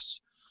progress.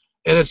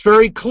 And it's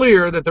very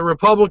clear that the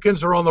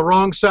Republicans are on the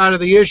wrong side of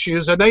the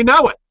issues, and they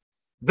know it.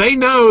 They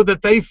know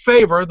that they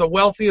favor the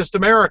wealthiest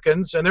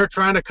Americans, and they're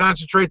trying to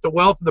concentrate the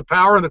wealth and the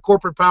power and the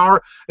corporate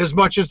power as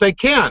much as they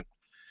can.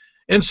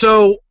 And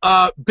so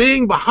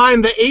being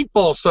behind the eight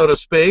ball, so to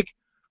speak,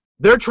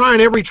 they're trying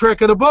every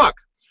trick of the book.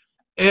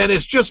 And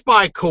it's just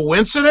by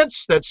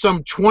coincidence that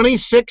some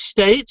 26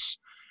 states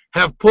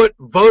have put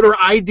voter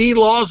ID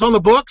laws on the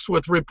books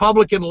with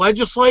Republican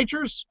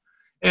legislatures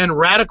and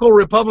radical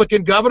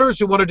Republican governors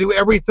who want to do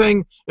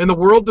everything in the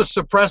world to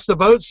suppress the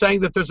vote,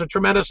 saying that there's a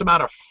tremendous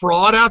amount of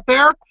fraud out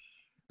there.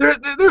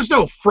 There's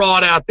no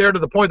fraud out there to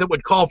the point that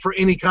would call for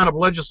any kind of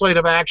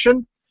legislative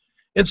action.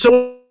 And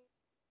so,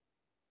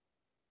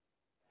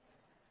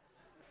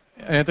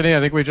 Anthony, I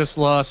think we just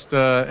lost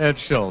Ed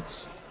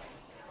Schultz.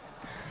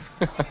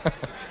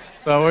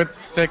 So I would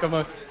take him.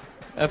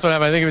 That's what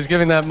happened. I think he was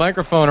giving that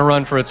microphone a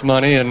run for its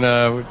money, and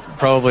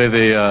probably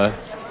the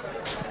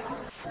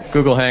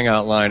Google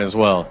Hangout line as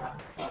well.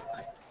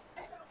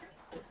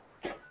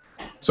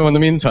 So in the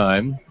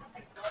meantime,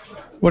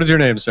 what is your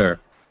name, sir?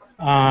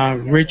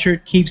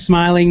 Richard Keep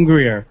Smiling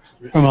Greer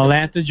from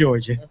Atlanta,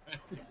 Georgia.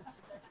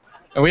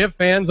 And we have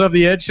fans of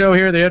the Ed Show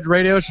here, the Ed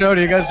Radio Show.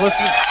 Do you guys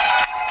listen?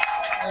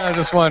 I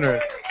just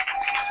wondered.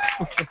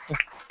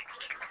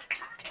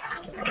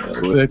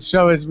 The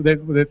show is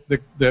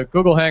the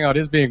Google Hangout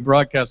is being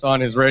broadcast on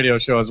his radio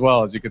show as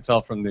well, as you could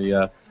tell from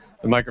the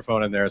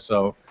microphone in there.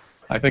 So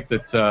I think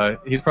that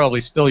he's probably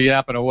still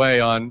yapping away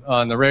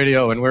on the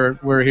radio, and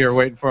we're here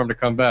waiting for him to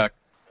come back.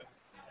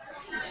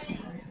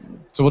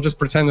 So we'll just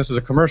pretend this is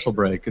a commercial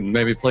break and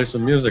maybe play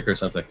some music or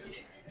something.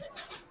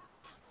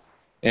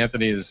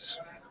 Anthony's.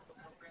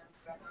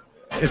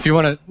 If you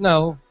want to,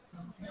 no,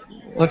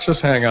 let's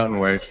just hang out and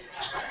wait.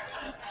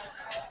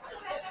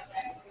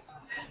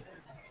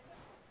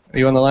 Are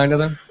you on the line to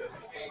them?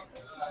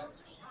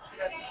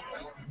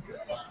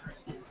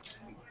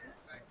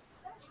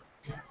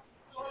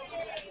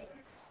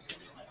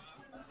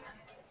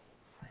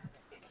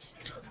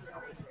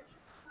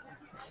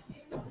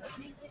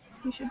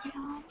 You should be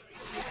on.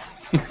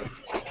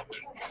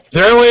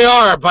 There we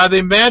are, by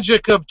the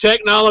magic of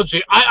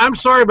technology. I'm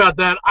sorry about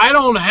that. I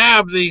don't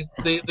have the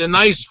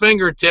nice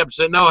fingertips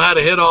that know how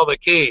to hit all the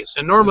keys,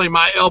 and normally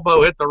my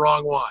elbow hit the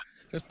wrong one.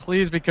 Just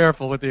please be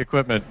careful with the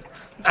equipment.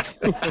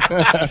 No,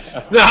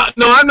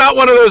 I'm not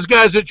one of those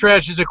guys that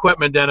trashes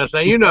equipment, Dennis.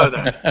 Now, you know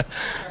that.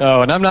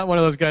 Oh, and I'm not one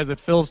of those guys that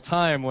fills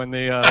time when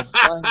the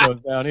time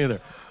goes down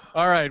either.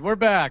 All right, we're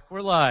back.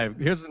 We're live.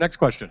 Here's the next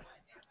question.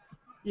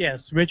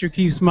 Yes, Richard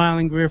Keep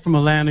Smiling Greer from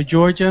Atlanta,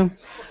 Georgia.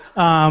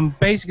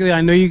 Basically,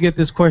 I know you get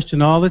this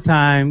question all the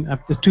time,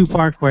 the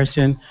two-part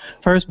question.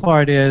 First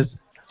part is,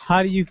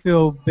 how do you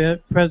feel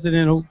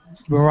President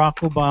Barack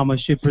Obama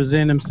should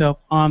present himself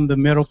on the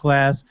middle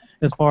class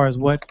as far as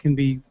what can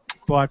be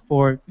brought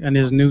forward in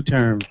his new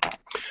term?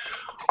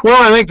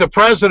 Well, I think the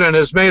president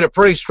has made a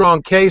pretty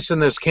strong case in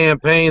this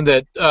campaign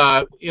that,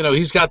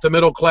 he's got the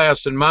middle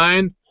class in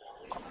mind.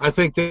 I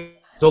think they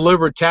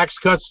delivered tax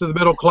cuts to the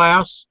middle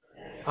class.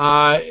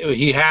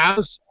 He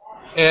has.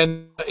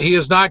 And he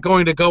is not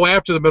going to go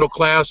after the middle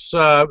class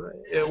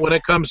when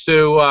it comes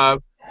to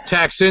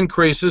tax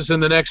increases in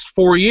the next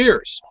 4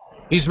 years.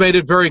 He's made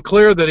it very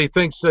clear that he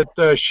thinks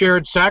that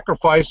shared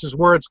sacrifice is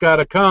where it's got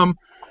to come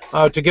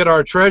to get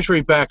our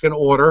Treasury back in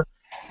order.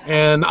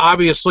 And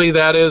obviously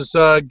that is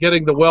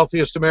getting the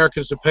wealthiest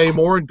Americans to pay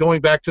more and going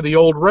back to the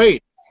old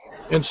rate.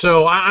 And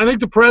so I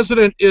think the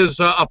president is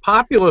a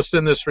populist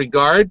in this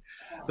regard.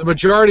 The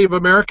majority of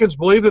Americans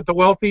believe that the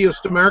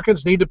wealthiest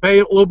Americans need to pay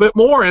a little bit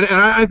more. And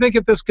I think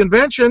at this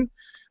convention,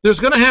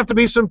 there's going to have to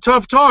be some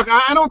tough talk.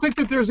 I don't think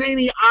that there's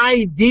any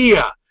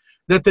idea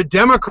that the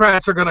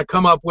Democrats are going to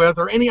come up with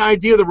or any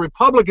idea the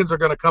Republicans are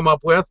going to come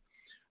up with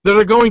that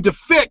are going to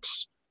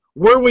fix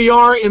where we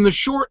are in the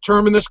short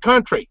term in this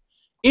country.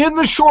 In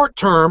the short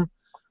term,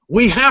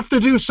 we have to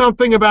do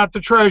something about the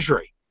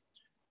Treasury.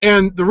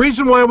 And the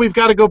reason why we've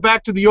got to go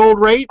back to the old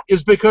rate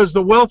is because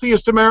the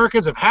wealthiest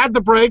Americans have had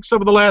the breaks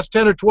over the last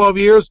 10 or 12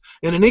 years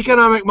in an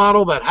economic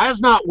model that has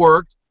not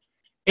worked,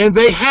 and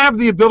they have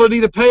the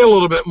ability to pay a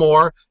little bit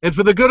more. And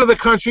for the good of the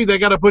country, they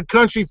got to put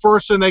country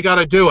first, and they got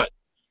to do it.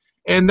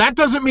 And that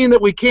doesn't mean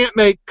that we can't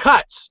make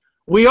cuts.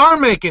 We are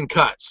making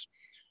cuts.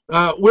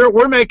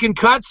 We're making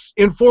cuts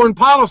in foreign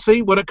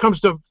policy when it comes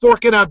to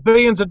forking out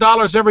billions of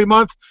dollars every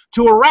month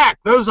to Iraq.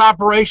 Those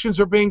operations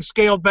are being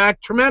scaled back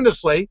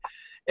tremendously.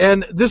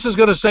 And this is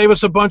going to save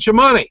us a bunch of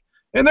money.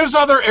 And there's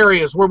other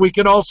areas where we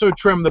can also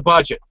trim the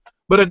budget.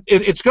 But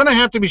it's going to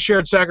have to be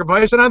shared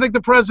sacrifice. And I think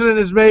the president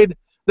has made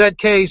that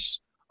case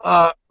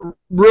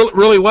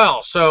really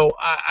well. So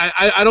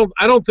I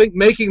don't think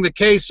making the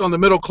case on the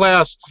middle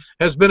class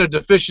has been a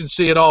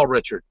deficiency at all,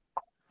 Richard.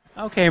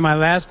 Okay, my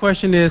last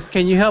question is,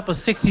 can you help a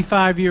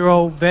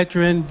 65-year-old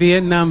veteran,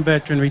 Vietnam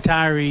veteran,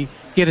 retiree,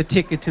 get a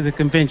ticket to the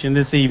convention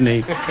this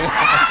evening?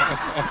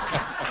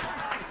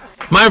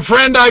 My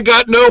friend, I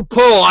got no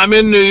pull. I'm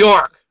in New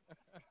York.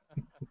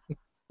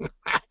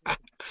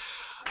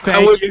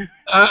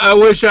 I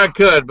wish I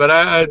could, but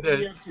I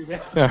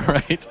All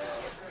right.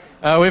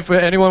 If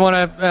anyone want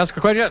to ask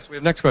a question? Yes, we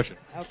have next question.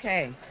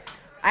 Okay.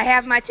 I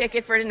have my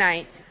ticket for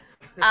tonight.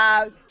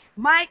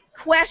 My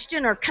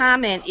question or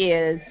comment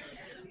is,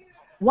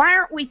 why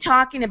aren't we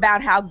talking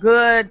about how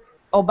good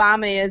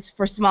Obama is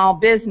for small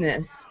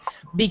business?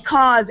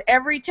 Because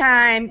every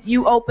time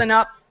you open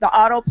up the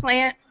auto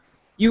plant,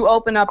 you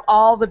open up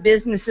all the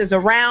businesses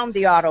around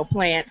the auto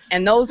plant,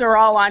 and those are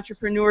all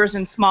entrepreneurs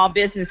and small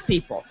business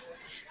people.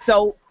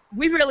 So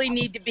we really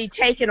need to be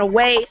taking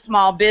away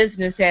small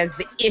business as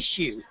the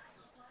issue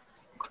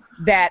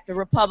that the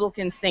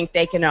Republicans think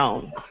they can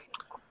own.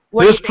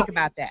 What do you think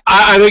about that?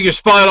 I think you're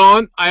spot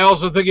on. I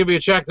also think if you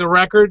check the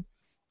record,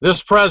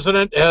 this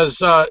president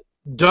has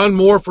done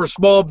more for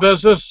small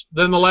business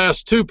than the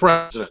last two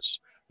presidents.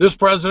 This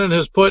president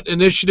has put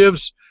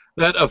initiatives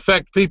that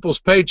affect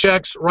people's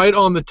paychecks right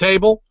on the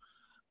table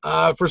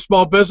for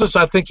small business.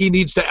 I think he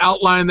needs to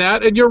outline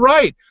that. And you're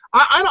right.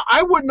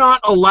 I would not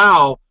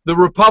allow the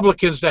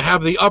Republicans to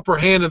have the upper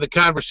hand in the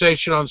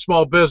conversation on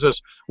small business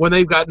when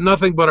they've got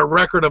nothing but a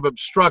record of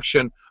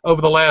obstruction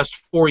over the last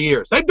 4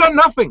 years. They've done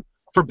nothing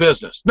for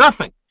business,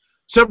 nothing,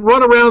 except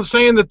run around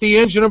saying that the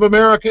engine of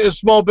America is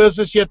small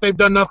business, yet they've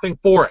done nothing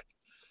for it.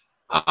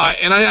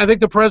 And I think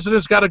the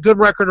president's got a good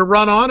record to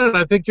run on, and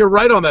I think you're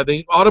right on that.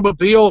 The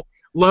automobile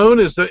loan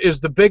is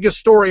the biggest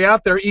story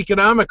out there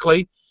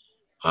economically.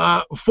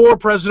 for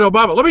President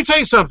Obama. Let me tell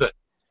you something.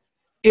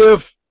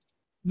 If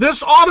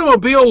this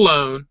automobile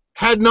loan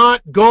had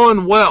not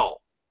gone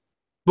well,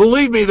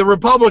 believe me, the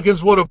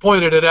Republicans would have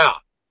pointed it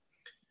out.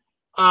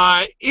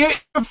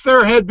 If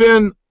there had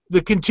been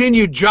the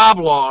continued job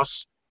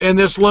loss and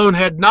this loan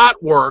had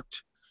not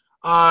worked,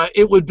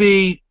 it would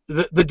be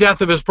the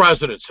death of his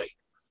presidency.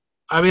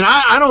 I mean,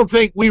 I don't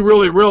think we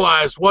really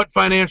realized what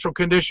financial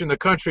condition the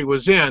country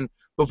was in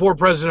before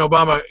President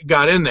Obama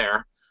got in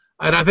there.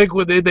 And I think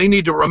they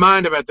need to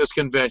remind him at this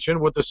convention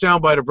with the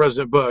soundbite of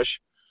President Bush.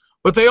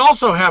 But they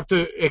also have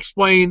to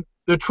explain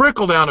the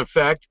trickle-down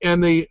effect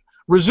and the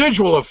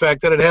residual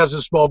effect that it has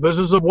in small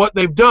business of what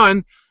they've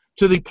done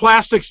to the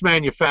plastics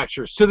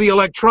manufacturers, to the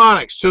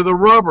electronics, to the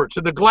rubber,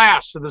 to the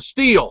glass, to the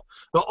steel,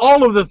 to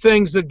all of the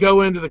things that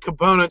go into the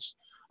components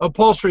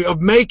upholstery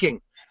of making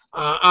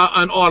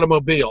an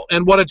automobile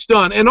and what it's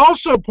done. And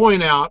also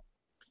point out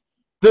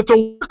that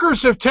the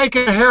workers have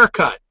taken a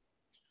haircut,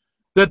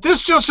 that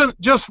this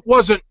just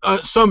wasn't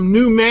some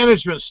new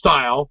management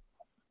style,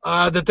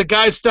 that the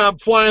guys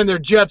stopped flying their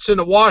jets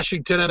into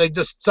Washington and they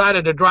just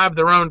decided to drive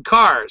their own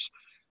cars.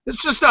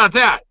 It's just not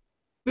that.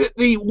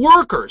 The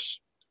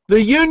workers,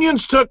 the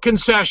unions took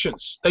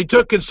concessions. They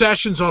took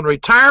concessions on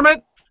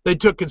retirement, they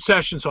took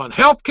concessions on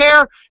health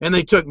care, and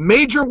they took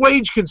major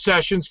wage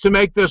concessions to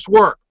make this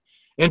work.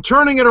 And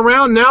turning it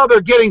around, now they're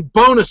getting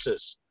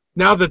bonuses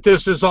now that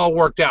this is all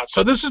worked out.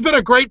 So this has been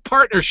a great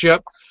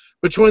partnership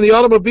between the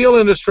automobile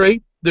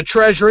industry, the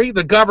Treasury,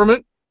 the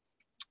government,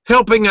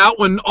 helping out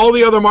when all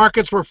the other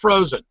markets were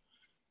frozen.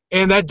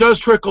 And that does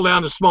trickle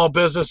down to small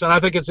business, and I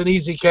think it's an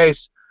easy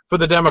case for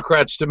the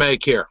Democrats to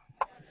make here.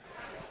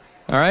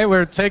 All right,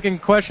 we're taking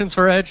questions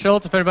for Ed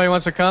Schultz. If anybody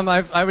wants to come,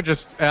 I would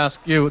just ask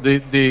you,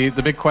 the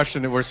big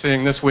question that we're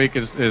seeing this week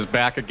is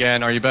back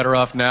again. Are you better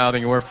off now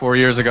than you were 4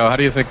 years ago? How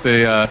do you think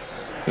the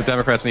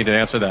Democrats need to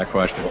answer that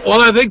question?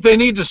 Well, I think they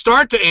need to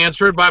start to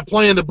answer it by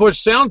playing the Bush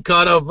sound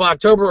cut of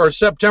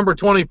September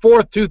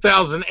 24th,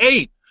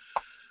 2008,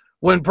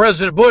 when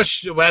President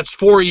Bush, that's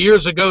 4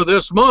 years ago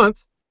this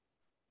month,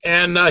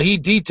 and he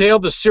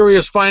detailed the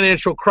serious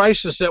financial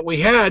crisis that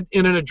we had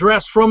in an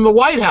address from the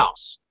White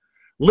House.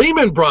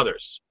 Lehman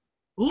Brothers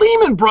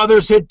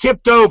had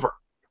tipped over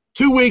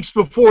 2 weeks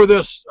before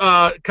this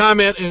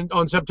comment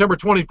on September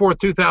 24th,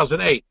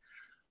 2008.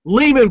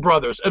 Lehman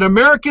Brothers, an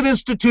American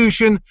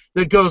institution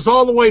that goes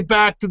all the way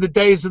back to the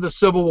days of the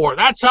Civil War.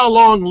 That's how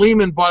long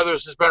Lehman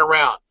Brothers has been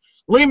around.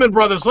 Lehman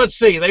Brothers, let's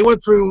see, they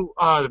went through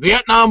the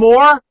Vietnam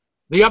War,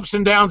 the ups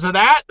and downs of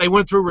that. They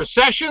went through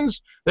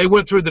recessions. They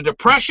went through the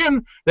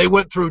Depression. They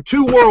went through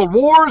 2 world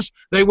wars.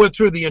 They went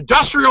through the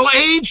Industrial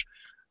Age.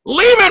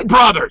 Lehman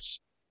Brothers,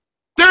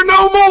 they're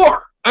no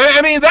more.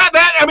 I mean,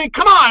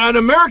 come on, an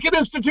American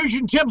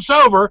institution tips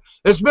over.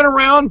 It's been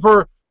around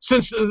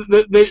since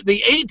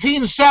the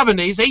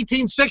 1870s,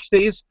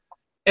 1860s,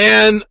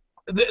 and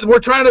we're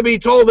trying to be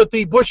told that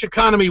the Bush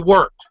economy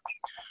worked.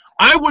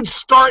 I would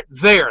start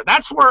there.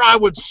 That's where I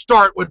would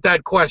start with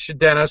that question,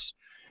 Dennis,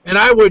 and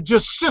I would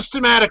just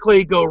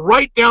systematically go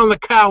right down the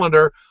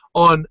calendar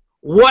on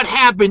what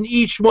happened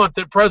each month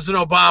that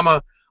President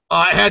Obama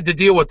had to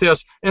deal with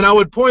this, and I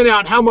would point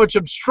out how much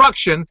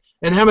obstruction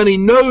and how many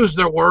no's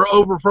there were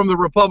over from the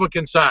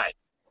Republican side.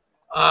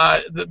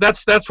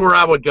 That's where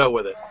I would go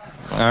with it.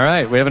 All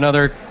right, we have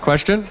another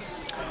question.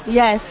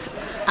 Yes,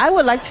 I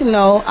would like to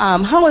know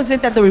how is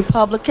it that the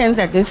Republicans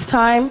at this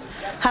time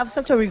have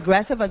such a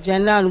regressive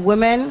agenda on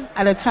women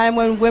at a time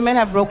when women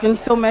have broken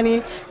so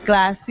many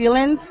glass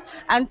ceilings?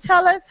 And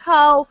tell us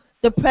how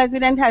the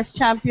president has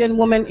championed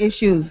women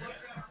issues.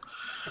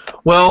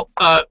 Well,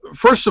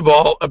 first of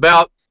all,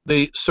 about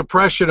the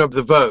suppression of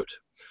the vote.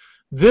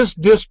 This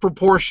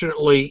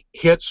disproportionately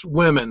hits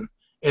women,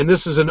 and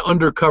this is an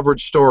undercovered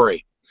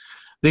story.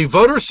 The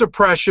voter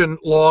suppression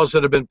laws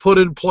that have been put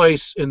in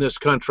place in this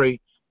country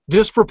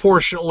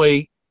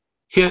disproportionately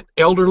hit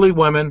elderly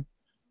women,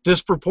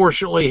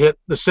 disproportionately hit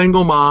the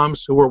single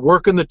moms who are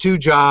working the 2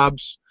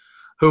 jobs,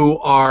 who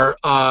are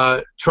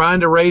trying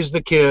to raise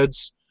the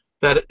kids.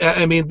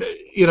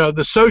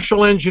 The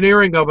social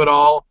engineering of it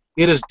all,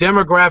 it is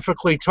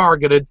demographically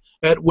targeted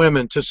at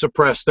women to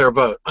suppress their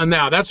vote. And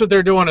now that's what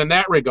they're doing in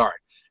that regard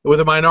with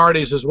the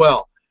minorities as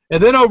well.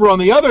 And then over on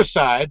the other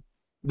side,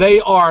 they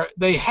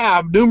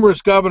have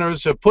numerous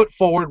governors have put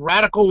forward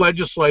radical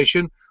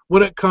legislation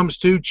when it comes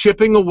to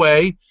chipping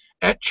away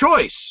at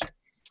choice.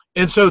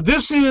 And so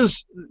this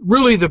is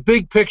really the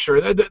big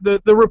picture.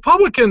 The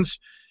Republicans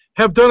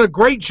have done a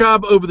great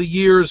job over the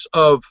years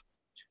of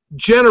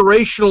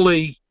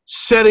generationally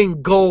setting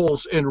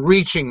goals and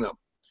reaching them.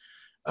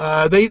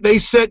 They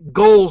set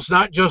goals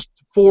not just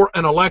for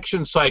an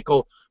election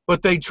cycle,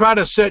 but they try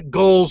to set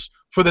goals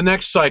for the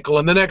next cycle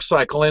and the next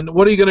cycle. And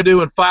what are you going to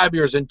do in 5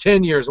 years, in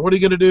 10 years? What are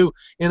you going to do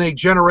in a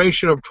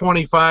generation of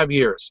 25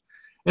 years?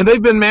 And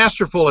they've been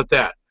masterful at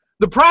that.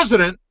 The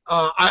president,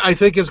 I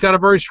think, has got a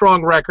very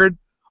strong record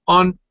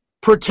on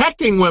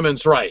protecting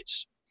women's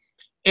rights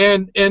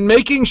and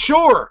making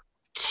sure.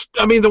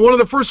 I mean, one of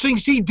the first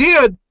things he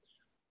did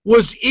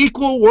was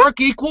equal work,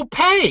 equal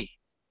pay.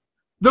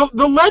 The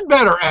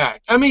Ledbetter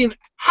Act. I mean,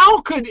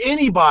 How could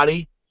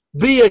anybody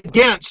be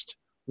against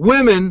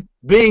women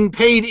being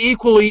paid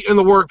equally in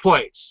the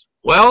workplace?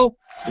 Well,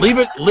 leave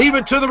it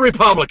to the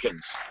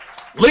Republicans.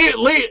 Leave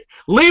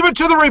it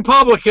to the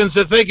Republicans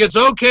that think it's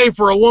okay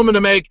for a woman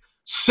to make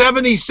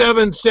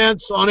 77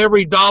 cents on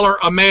every dollar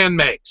a man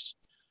makes.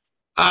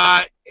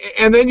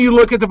 And then you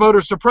look at the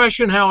voter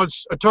suppression, how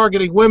it's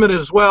targeting women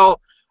as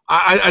well.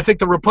 I think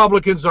the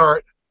Republicans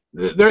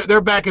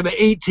they're back in the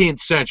 18th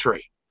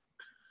century.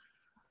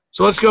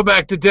 So let's go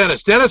back to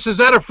Dennis. Dennis, is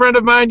that a friend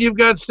of mine you've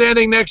got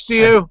standing next to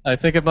you? I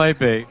think it might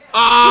be.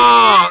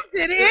 Oh,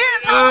 Yes, it is.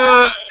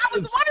 I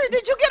was wondering,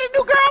 did you get a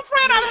new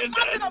girlfriend?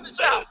 I've been on the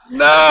show.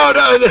 No.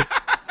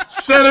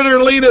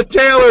 Senator Lena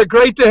Taylor,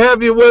 great to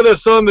have you with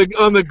us on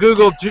the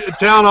Google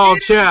Town Hall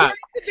chat.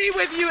 Great to be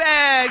with you,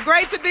 Ed.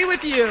 Great to be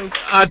with you.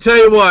 I tell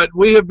you what,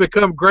 we have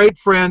become great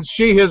friends.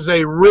 She is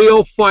a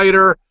real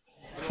fighter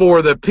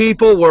for the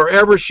people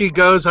wherever she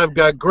goes. I've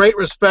got great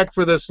respect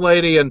for this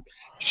lady, and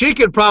she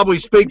could probably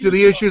speak to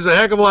the issues a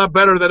heck of a lot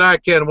better than I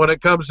can when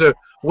it comes to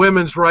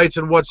women's rights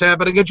and what's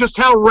happening, and just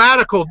how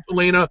radical,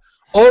 Lena,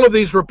 all of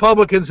these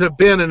Republicans have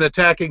been in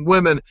attacking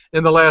women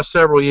in the last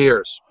several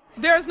years.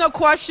 There's no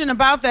question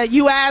about that.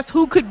 You asked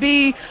who could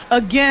be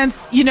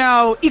against,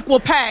 equal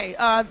pay.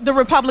 The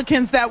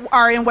Republicans that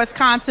are in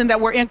Wisconsin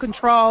that were in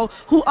control,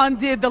 who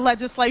undid the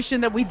legislation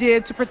that we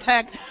did to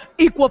protect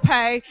equal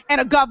pay, and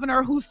a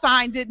governor who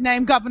signed it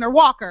named Governor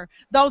Walker.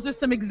 Those are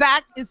some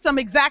exact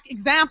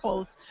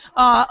examples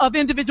of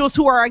individuals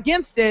who are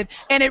against it.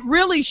 And it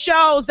really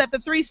shows that the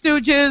Three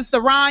Stooges, the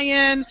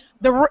Ryan,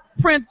 the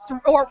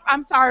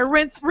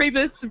Reince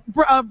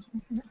Priebus,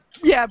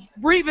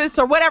 Revis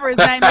or whatever his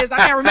name is. I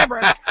can't remember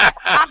it.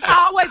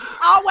 I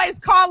always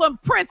call him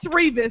Prince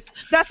Revis.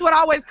 That's what I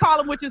always call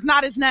him, which is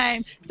not his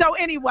name. So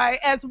anyway,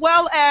 as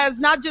well as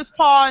not just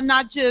Paul and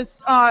not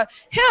just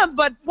him,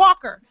 but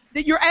Walker,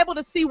 that you're able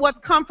to see what's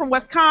come from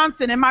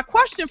Wisconsin. And my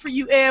question for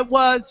you, Ed,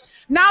 was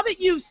now that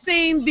you've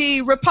seen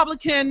the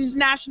Republican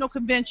National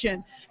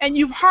Convention and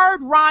you've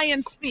heard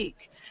Ryan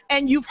speak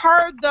and you've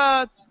heard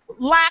the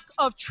lack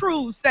of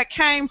truths that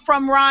came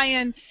from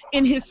Ryan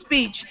in his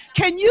speech,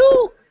 can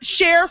you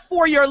share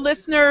for your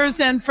listeners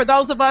and for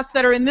those of us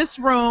that are in this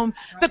room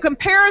the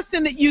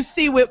comparison that you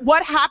see with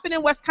what happened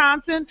in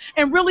Wisconsin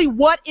and really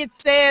what it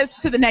says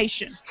to the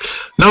nation?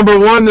 Number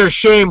one, they're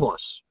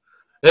shameless.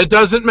 It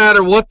doesn't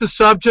matter what the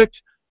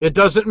subject. It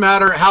doesn't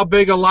matter how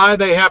big a lie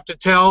they have to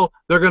tell.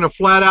 They're going to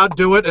flat out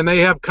do it, and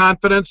they have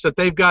confidence that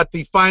they've got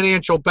the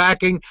financial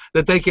backing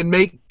that they can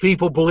make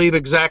people believe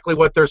exactly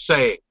what they're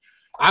saying.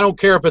 I don't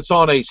care if it's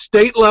on a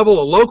state level,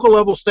 a local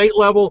level, state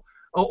level,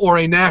 or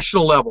a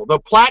national level. The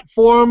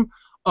platform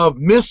of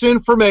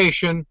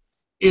misinformation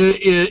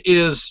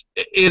is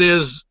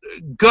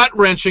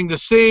gut-wrenching to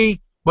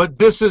see, but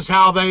this is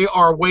how they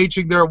are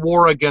waging their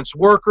war against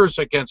workers,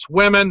 against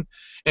women,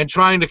 and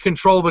trying to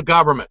control the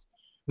government.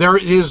 There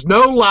is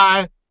no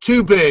lie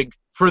too big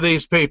for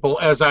these people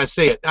as I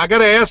see it. I got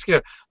to ask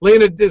you,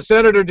 Lena,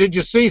 Senator, did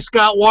you see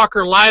Scott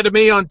Walker lie to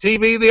me on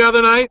TV the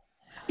other night?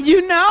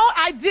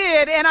 I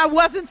did, and I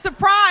wasn't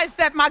surprised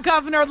that my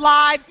governor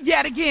lied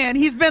yet again.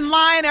 He's been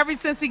lying ever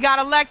since he got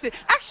elected.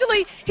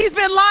 Actually, he's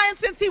been lying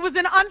since he was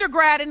an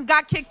undergrad and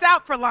got kicked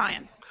out for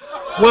lying.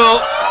 Well,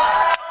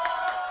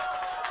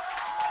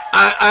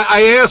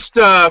 I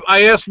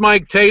asked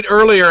Mike Tate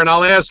earlier, and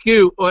I'll ask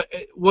you: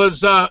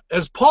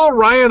 has Paul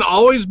Ryan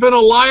always been a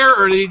liar,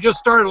 or did he just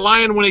start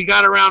lying when he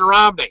got around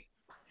Romney?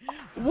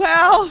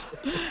 Well,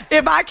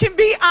 if I can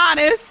be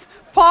honest,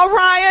 Paul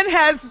Ryan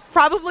has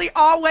probably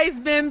always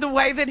been the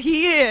way that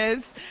he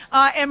is,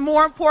 and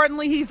more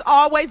importantly, he's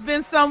always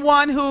been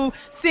someone who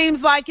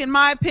seems like, in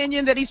my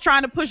opinion, that he's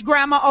trying to push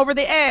grandma over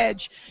the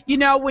edge.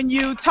 When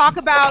you talk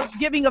about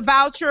giving a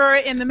voucher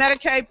in the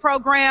Medicaid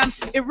program,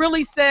 it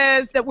really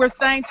says that we're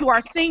saying to our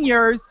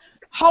seniors,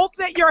 hope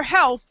that your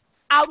health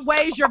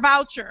outweighs your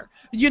voucher.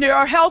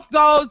 Your health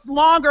goes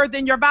longer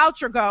than your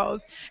voucher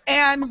goes.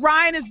 And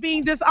Ryan is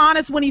being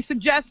dishonest when he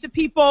suggests to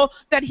people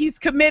that he's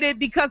committed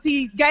because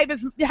he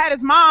had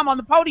his mom on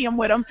the podium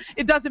with him.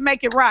 It doesn't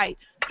make it right.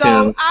 So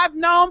yeah. I've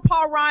known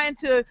Paul Ryan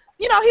to,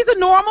 he's a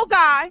normal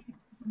guy,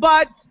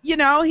 but,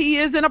 he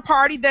is in a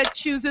party that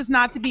chooses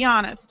not to be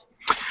honest.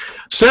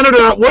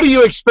 Senator, what do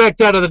you expect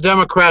out of the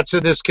Democrats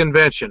in this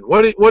convention?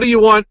 What do you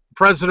want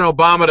President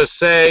Obama to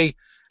say?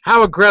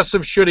 How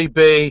aggressive should he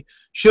be?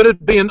 Should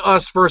it be an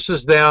us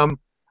versus them?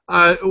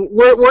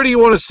 Where do you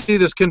want to see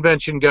this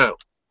convention go?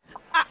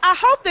 I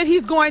hope that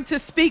he's going to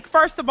speak,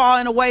 first of all,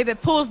 in a way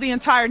that pulls the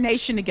entire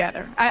nation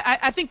together.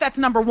 I think that's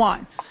number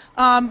one.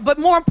 But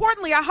more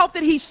importantly, I hope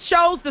that he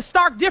shows the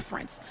stark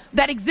difference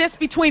that exists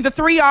between the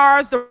three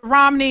R's, the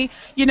Romney,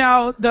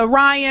 the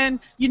Ryan,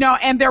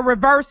 and their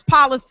reverse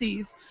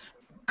policies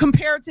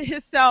compared to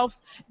himself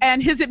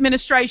and his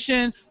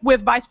administration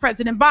with Vice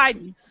President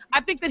Biden.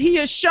 I think that he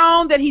has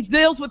shown that he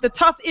deals with the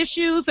tough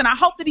issues, and I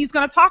hope that he's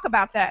going to talk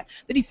about that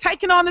he's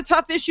taken on the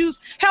tough issues.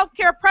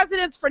 Healthcare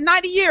presidents for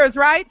 90 years,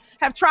 right,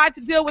 have tried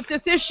to deal with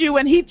this issue,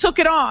 and he took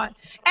it on.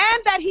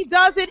 And that he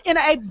does it in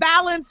a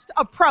balanced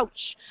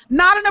approach,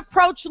 not an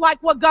approach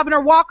like what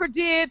Governor Walker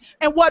did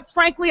and what,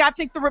 frankly, I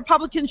think the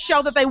Republicans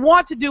show that they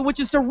want to do, which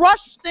is to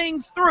rush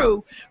things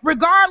through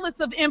regardless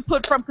of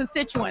input from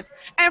constituents.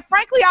 And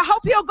frankly, I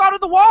hope he'll go to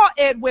the wall,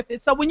 Ed, with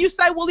it. So when you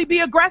say, will he be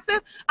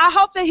aggressive, I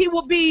hope that he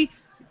will be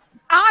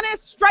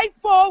honest,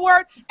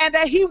 straightforward, and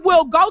that he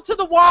will go to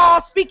the wall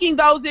speaking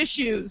those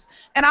issues.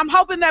 And I'm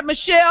hoping that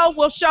Michelle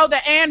will show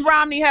that Ann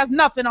Romney has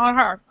nothing on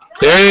her.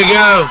 There you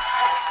go.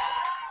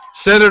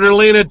 Senator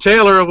Lena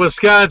Taylor of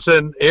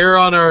Wisconsin here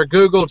on our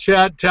Google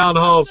Chat Town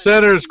Hall.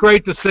 Senator, it's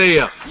great to see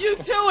you. You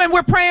too, and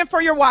we're praying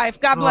for your wife.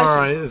 God bless you. All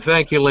right.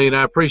 Thank you, Lena.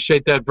 I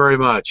appreciate that very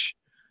much.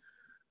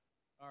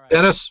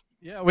 Dennis?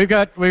 Yeah, we've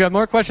got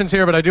more questions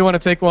here, but I do want to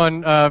take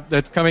one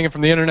that's coming in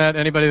from the internet.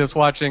 Anybody that's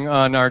watching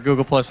on our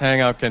Google Plus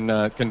Hangout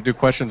can do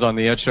questions on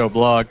the Ed Show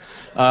blog.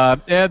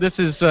 Ed, this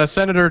is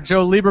Senator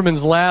Joe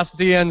Lieberman's last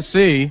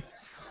DNC.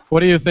 What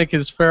do you think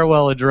his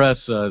farewell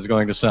address is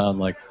going to sound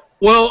like?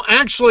 Well,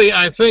 actually,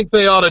 I think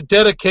they ought to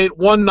dedicate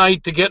one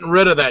night to getting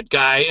rid of that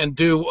guy and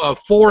do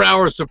 4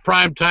 hours of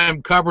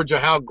primetime coverage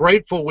of how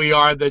grateful we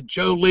are that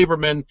Joe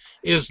Lieberman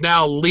is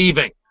now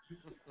leaving.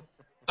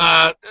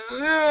 I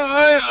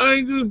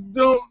just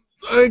don't,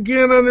 I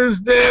can't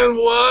understand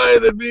why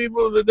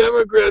the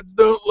Democrats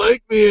don't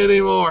like me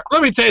anymore.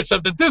 Let me tell you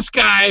something. This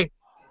guy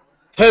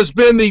has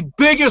been the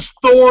biggest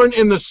thorn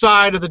in the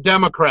side of the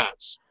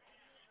Democrats.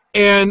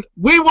 And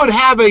we would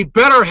have a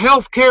better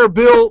health care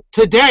bill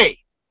today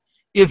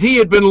if he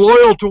had been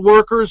loyal to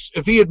workers,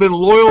 if he had been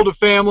loyal to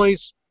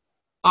families.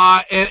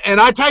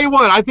 And I tell you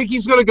what, I think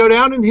he's going to go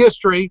down in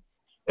history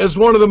as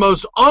one of the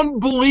most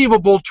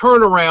unbelievable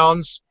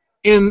turnarounds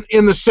in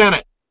the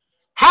Senate.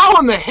 How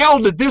in the hell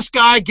did this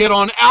guy get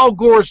on Al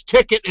Gore's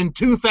ticket in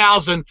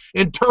 2000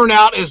 and turn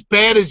out as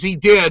bad as he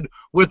did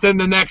within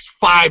the next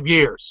 5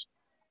 years?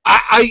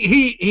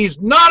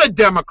 He's not a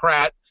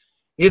Democrat.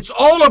 It's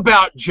all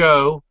about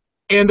Joe,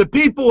 and the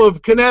people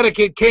of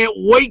Connecticut can't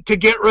wait to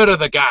get rid of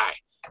the guy.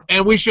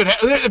 And we should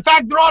have, in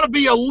fact, there ought to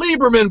be a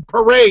Lieberman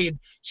parade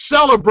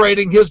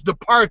celebrating his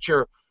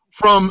departure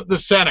from the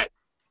Senate.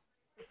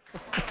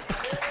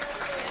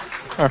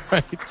 All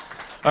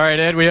right,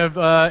 Ed, we have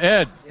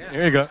Ed.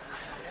 Here you go.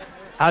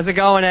 How's it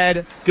going,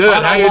 Ed?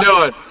 Good. How you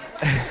doing?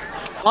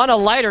 On a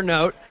lighter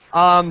note,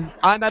 I'm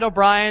Ed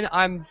O'Brien.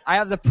 I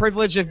have the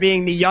privilege of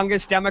being the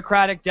youngest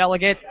Democratic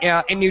delegate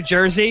in New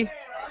Jersey.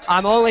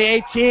 I'm only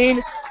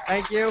 18.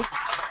 Thank you.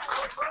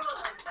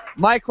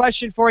 My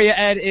question for you,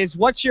 Ed, is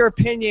what's your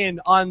opinion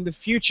on the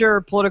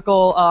future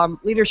political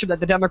leadership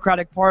that the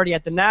Democratic Party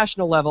at the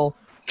national level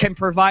can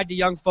provide to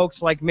young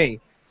folks like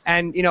me?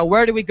 And, you know,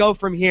 where do we go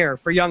from here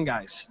for young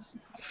guys?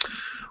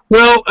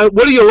 Well,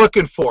 what are you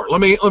looking for?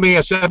 Let me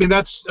ask you. I mean,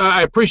 that's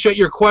I appreciate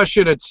your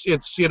question.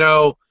 It's you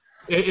know,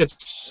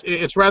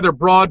 it's rather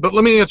broad, but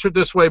let me answer it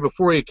this way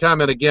before you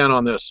comment again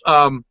on this.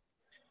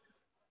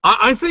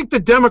 I think the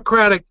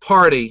Democratic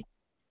Party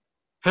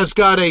has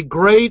got a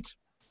great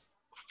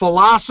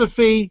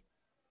philosophy,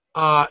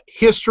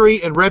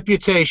 history, and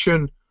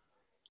reputation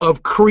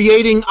of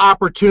creating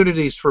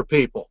opportunities for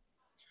people.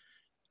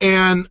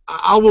 And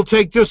I will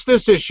take just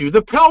this issue,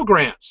 the Pell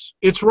Grants.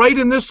 It's right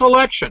in this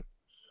election.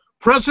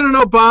 President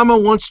Obama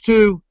wants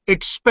to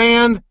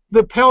expand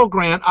the Pell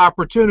Grant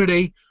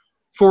opportunity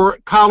for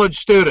college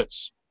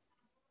students.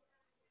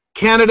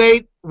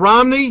 Candidate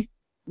Romney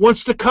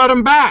wants to cut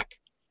them back.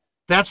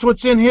 That's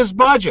what's in his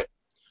budget.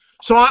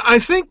 So I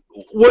think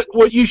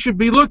what you should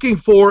be looking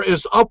for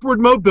is upward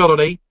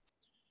mobility,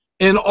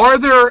 and are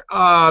there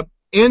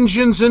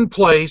engines in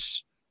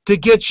place to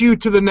get you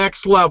to the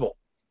next level?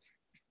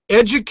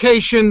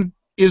 Education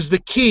is the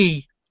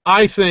key,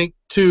 I think,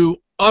 to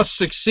us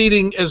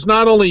succeeding as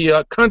not only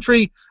a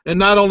country and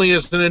not only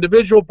as an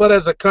individual, but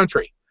as a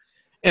country.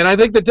 And I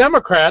think the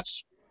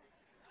Democrats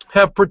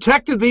have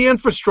protected the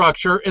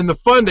infrastructure and the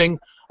funding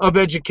of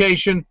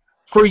education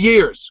for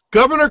years.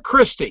 Governor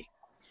Christie,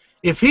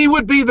 if he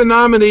would be the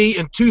nominee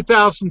in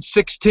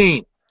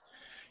 2016,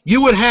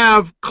 you would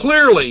have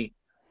clearly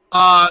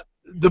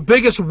the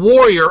biggest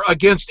warrior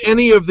against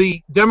any of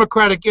the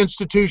democratic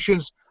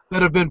institutions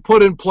that have been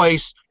put in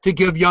place to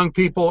give young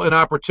people an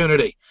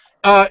opportunity.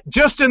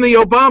 Just in the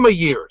Obama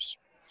years,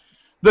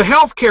 the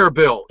health care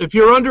bill, if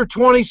you're under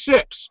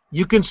 26,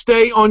 you can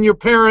stay on your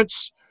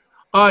parents'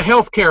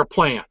 health care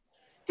plan.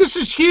 This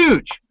is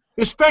huge,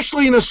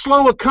 especially in a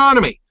slow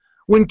economy.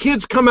 When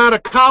kids come out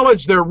of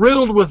college, they're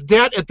riddled with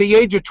debt at the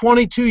age of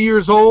 22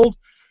 years old.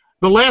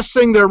 The last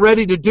thing they're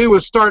ready to do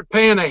is start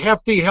paying a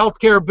hefty health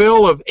care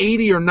bill of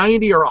 $80 or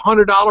 $90 or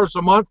 $100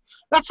 a month.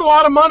 That's a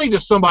lot of money to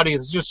somebody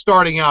that's just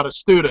starting out, a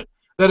student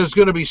that is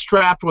going to be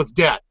strapped with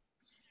debt.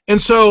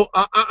 And so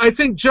I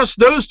think just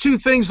those two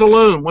things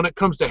alone, when it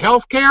comes to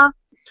health care,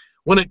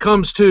 when it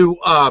comes to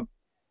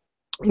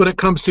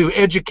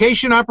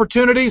education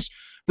opportunities,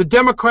 the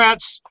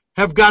Democrats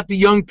have got the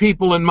young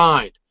people in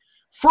mind.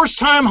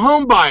 First-time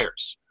home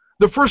buyers.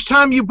 the first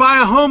time you buy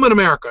a home in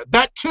America.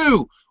 That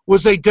too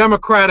was a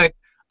Democratic,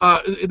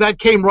 that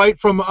came right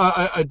from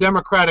a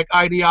Democratic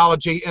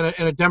ideology and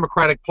a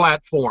Democratic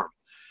platform.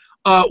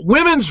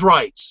 Women's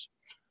rights,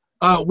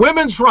 the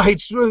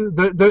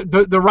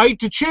right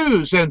to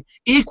choose, and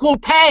equal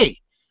pay.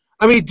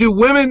 I mean, do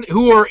women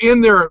who are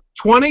in their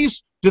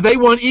 20s, do they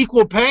want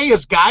equal pay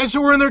as guys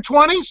who are in their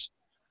 20s?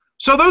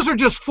 So those are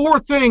just four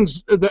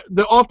things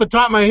that off the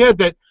top of my head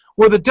that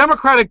where the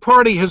Democratic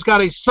Party has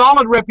got a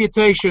solid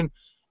reputation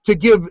to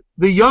give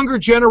the younger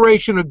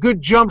generation a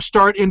good jump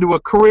start into a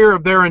career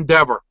of their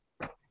endeavor.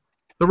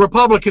 The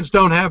Republicans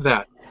don't have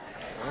that.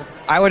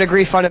 I would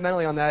agree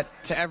fundamentally on that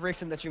to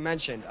everything that you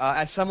mentioned.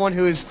 As someone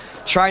who's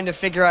trying to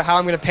figure out how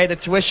I'm going to pay the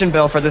tuition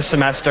bill for this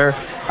semester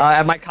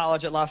at my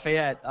college at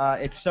Lafayette,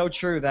 it's so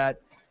true that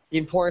the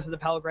importance of the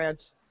Pell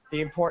Grants,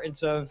 the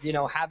importance of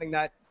having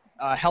that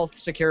health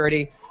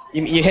security,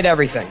 you hit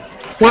everything.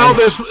 Well,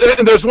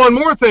 there's one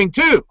more thing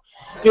too.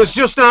 It's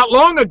just not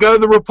long ago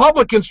the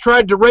Republicans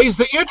tried to raise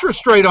the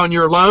interest rate on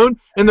your loan,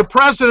 and the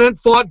president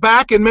fought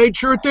back and made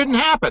sure it didn't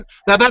happen.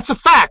 Now that's a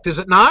fact, is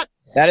it not?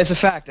 That is a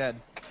fact, Ed.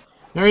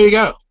 There you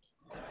go.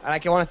 I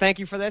want to thank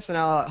you for this, and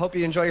I hope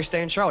you enjoy your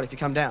stay in Charlotte if you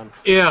come down.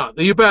 Yeah,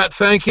 you bet.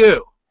 Thank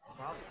you.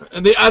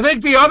 And I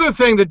think the other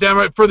thing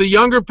for the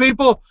younger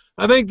people,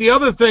 I think the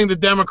other thing the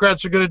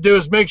Democrats are going to do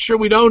is make sure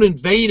we don't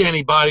invade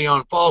anybody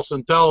on false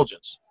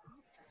intelligence.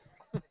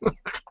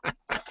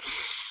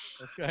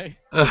 Okay.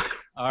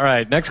 All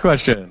right, next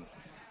question.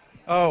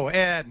 Oh,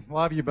 Ed,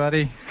 love you,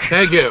 buddy.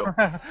 Thank you.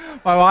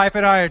 My wife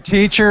and I are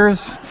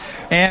teachers,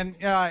 and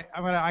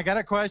I got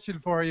a question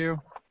for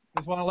you.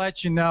 Just want to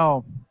let you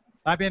know,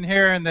 I've been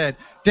hearing that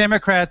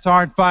Democrats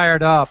aren't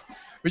fired up,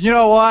 but you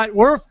know what?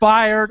 We're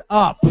fired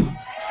up.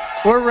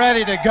 We're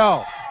ready to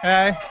go.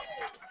 Okay,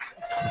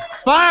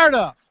 fired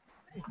up.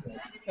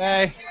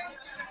 Okay,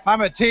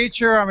 I'm a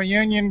teacher. I'm a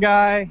union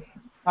guy.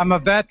 I'm a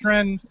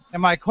veteran,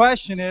 and my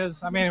question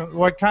is,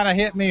 what kind of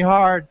hit me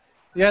hard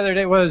the other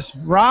day was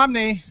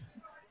Romney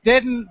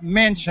didn't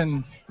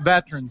mention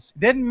veterans,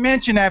 didn't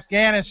mention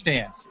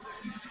Afghanistan.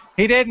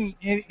 He didn't,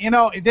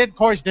 of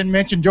course, didn't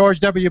mention George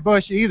W.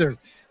 Bush either.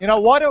 How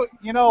are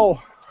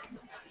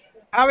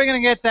we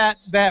going to get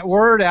that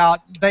word out?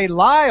 They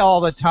lie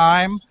all the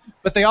time,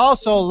 but they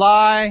also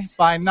lie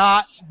by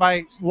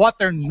what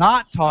they're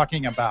not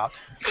talking about.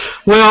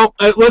 Well,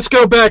 let's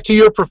go back to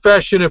your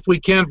profession if we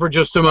can for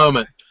just a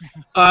moment.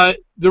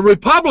 The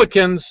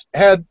Republicans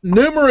had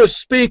numerous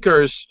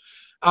speakers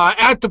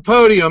at the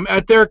podium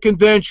at their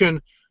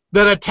convention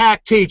that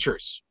attacked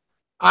teachers.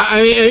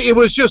 I mean, it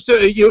was just,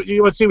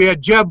 let's see, we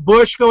had Jeb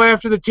Bush go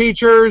after the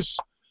teachers.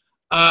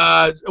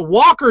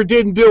 Walker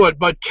didn't do it,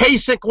 but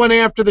Kasich went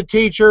after the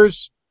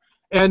teachers,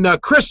 and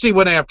Christie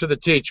went after the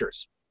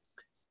teachers.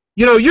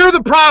 You're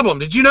the problem.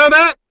 Did you know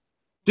that?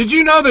 Did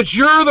you know that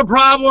you're the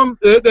problem?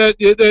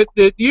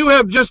 That you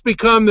have just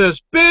become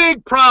this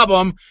big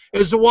problem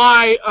as to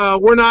why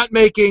we're not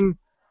making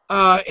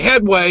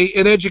headway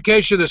in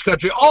education in this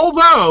country.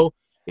 Although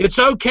it's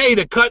okay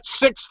to cut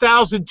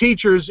 6,000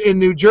 teachers in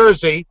New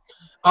Jersey,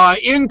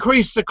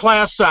 increase the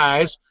class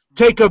size,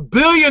 take $1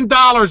 billion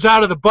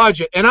out of the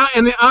budget. And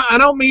I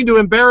don't mean to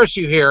embarrass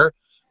you here.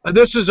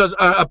 This is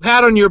a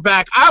pat on your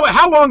back.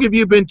 How long have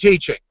you been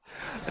teaching?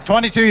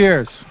 22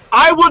 years.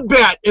 I would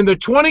bet in the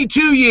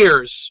 22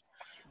 years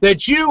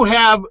that you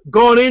have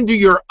gone into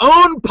your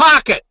own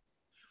pocket.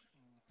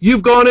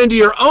 You've gone into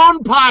your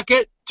own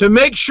pocket to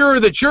make sure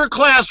that your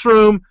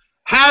classroom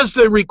has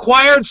the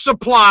required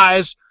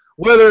supplies,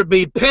 whether it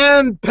be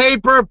pen,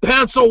 paper,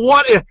 pencil,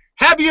 what.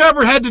 Have you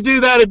ever had to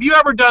do that? Have you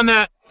ever done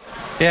that?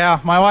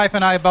 Yeah, my wife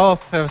and I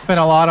both have spent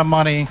a lot of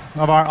money,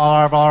 of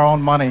our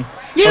own money.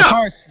 Yeah. Of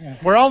course,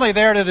 we're only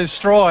there to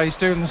destroy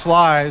students'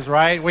 lives,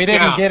 right? We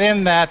didn't get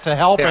in that to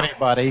help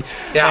anybody.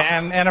 Yeah.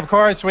 And of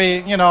course,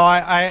 I'm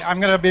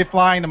going to be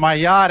flying to my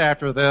yacht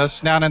after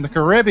this down in the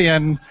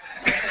Caribbean.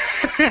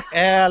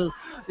 And,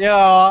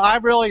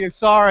 I'm really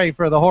sorry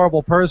for the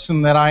horrible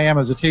person that I am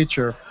as a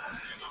teacher.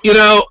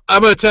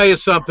 I'm going to tell you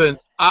something.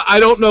 I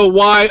don't know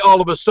why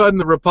all of a sudden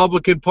the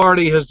Republican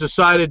Party has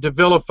decided to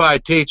vilify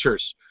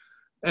teachers.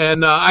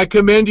 And I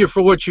commend you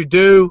for what you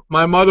do.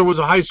 My mother was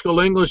a high school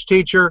English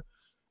teacher,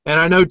 and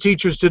I know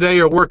teachers today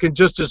are working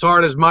just as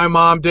hard as my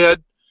mom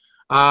did.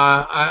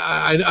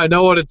 I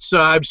know what it's.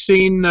 I've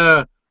seen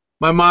my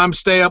mom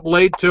stay up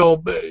late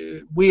till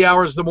wee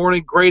hours in the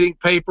morning grading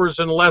papers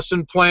and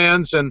lesson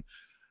plans, and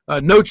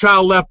No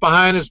Child Left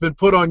Behind has been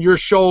put on your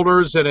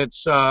shoulders, and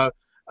it's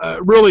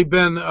really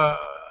been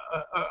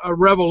a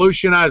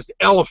revolutionized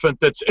elephant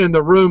that's in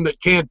the room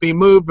that can't be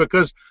moved,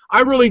 because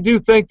I really do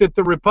think that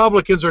the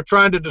Republicans are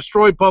trying to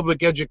destroy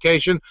public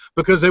education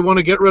because they want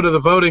to get rid of the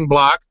voting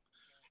bloc,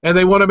 and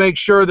they want to make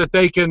sure that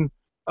they can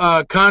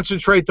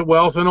concentrate the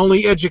wealth and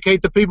only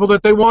educate the people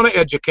that they want to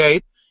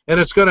educate. And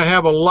it's going to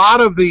have a lot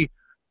of the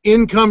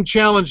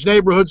income-challenged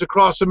neighborhoods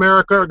across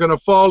America are going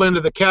to fall into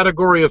the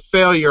category of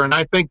failure, and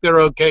I think they're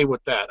okay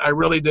with that. I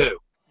really do.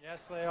 Yes,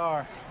 they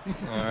are.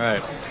 All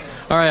right.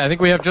 All right, I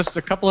think we have just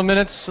a couple of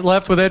minutes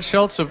left with Ed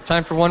Schultz, so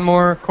time for one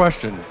more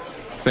question.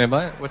 Stand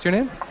by. What's your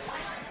name?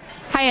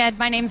 Hi, Ed.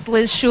 My name's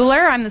Liz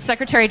Schuler. I'm the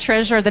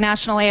Secretary-Treasurer of the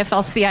National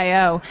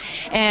AFL-CIO.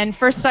 And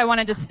first, I want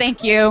to just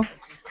thank you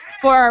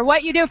for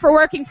what you do for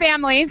working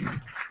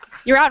families.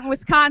 You're out in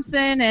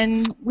Wisconsin,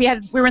 and we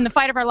were in the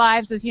fight of our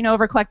lives, as you know,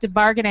 over collective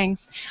bargaining.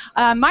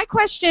 My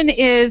question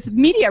is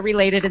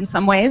media-related in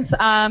some ways.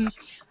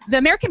 The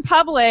American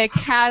public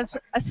has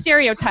a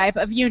stereotype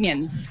of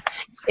unions.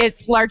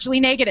 It's largely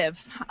negative.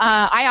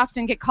 I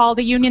often get called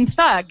a union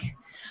thug.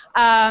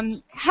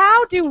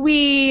 How do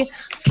we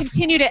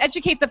continue to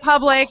educate the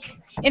public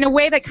in a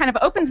way that kind of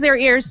opens their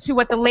ears to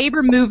what the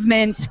labor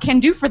movement can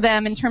do for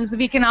them in terms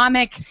of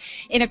economic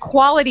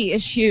inequality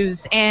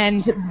issues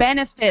and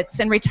benefits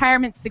and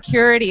retirement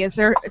security? Is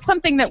there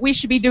something that we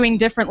should be doing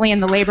differently in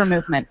the labor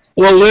movement?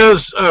 Well,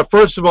 Liz,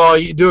 first of all,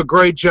 you do a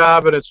great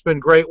job, and it's been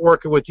great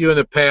working with you in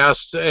the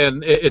past,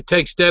 and it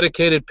takes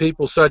dedicated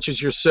people such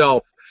as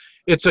yourself.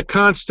 It's a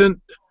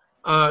constant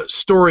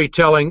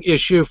storytelling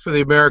issue for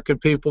the American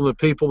people and the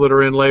people that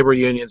are in labor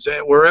unions.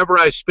 Wherever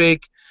I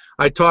speak,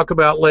 I talk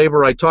about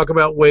labor, I talk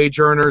about wage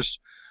earners,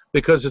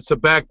 because it's the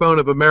backbone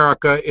of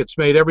America. It's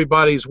made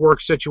everybody's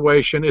work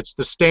situation. It's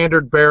the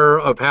standard bearer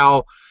of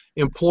how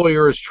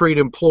employers treat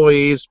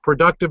employees.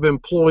 Productive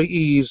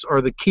employees are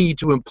the key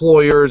to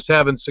employers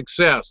having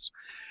success.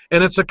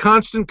 And it's a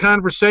constant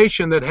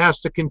conversation that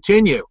has to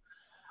continue.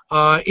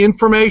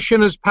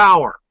 Information is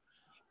power.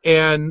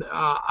 And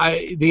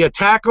the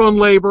attack on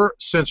labor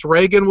since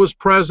Reagan was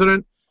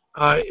president,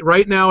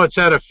 right now it's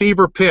at a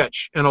fever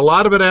pitch. And a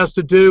lot of it has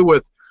to do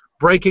with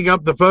breaking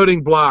up the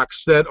voting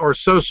blocks that are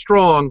so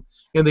strong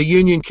in the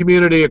union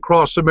community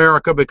across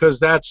America, because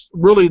that's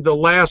really the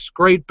last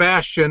great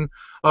bastion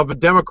of a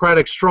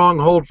Democratic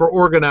stronghold for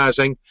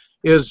organizing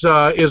is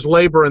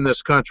labor in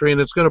this country. And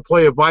it's going to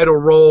play a vital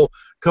role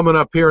coming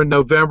up here in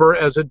November,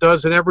 as it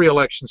does in every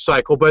election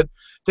cycle. But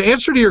to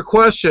answer to your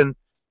question,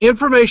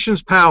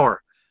 information's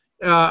power.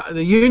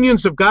 The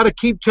unions have got to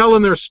keep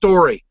telling their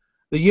story.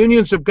 The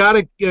unions have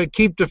got to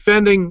keep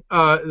defending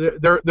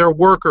their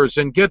workers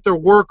and get their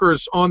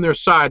workers on their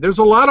side. There's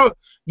a lot of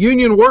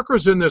union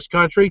workers in this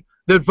country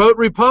that vote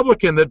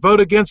Republican, that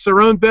vote against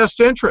their own best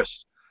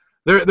interests.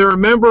 They're a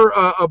member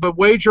of a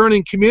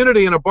wage-earning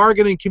community and a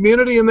bargaining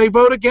community, and they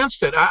vote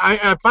against it.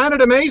 I find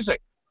it amazing.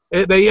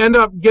 They end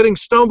up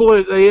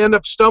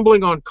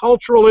stumbling on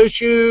cultural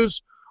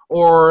issues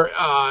or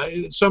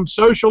some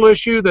social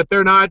issue that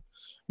they're not,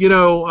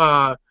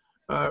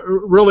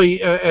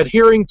 really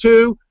adhering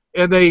to,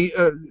 and they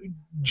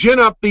gin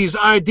up these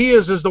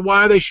ideas as to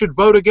why they should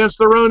vote against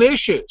their own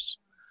issues.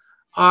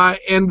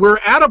 And we're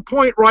at a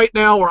point right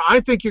now where I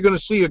think you're going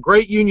to see a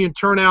great union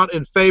turnout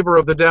in favor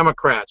of the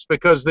Democrats,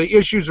 because the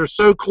issues are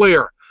so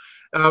clear.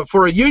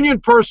 For a union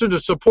person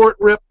to support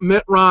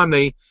Mitt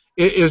Romney,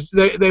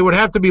 they would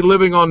have to be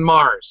living on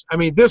Mars. I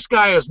mean, this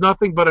guy is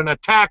nothing but an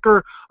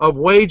attacker of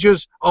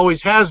wages,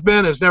 always has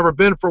been, has never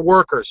been for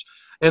workers.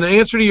 And the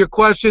answer to your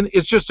question,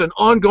 it's just an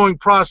ongoing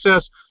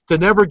process to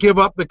never give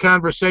up the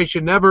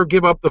conversation, never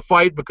give up the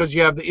fight, because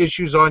you have the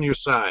issues on your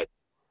side.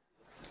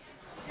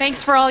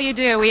 Thanks for all you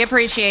do. We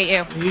appreciate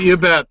you. You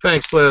bet.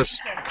 Thanks, Liz.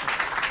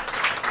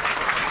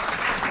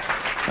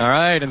 All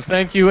right, and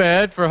thank you,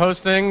 Ed, for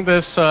hosting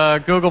this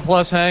Google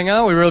Plus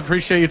Hangout. We really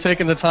appreciate you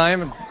taking the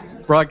time and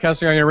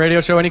broadcasting on your radio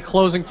show. Any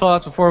closing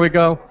thoughts before we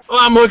go? Well,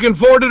 I'm looking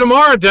forward to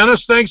tomorrow,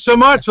 Dennis. Thanks so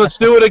much. Let's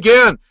do it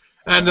again.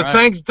 And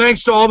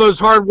thanks to all those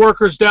hard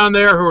workers down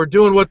there who are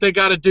doing what they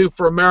got to do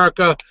for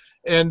America.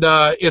 And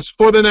it's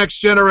for the next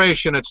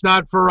generation. It's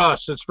not for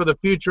us. It's for the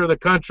future of the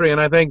country.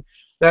 And I think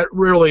that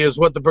really is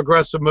what the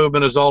progressive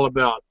movement is all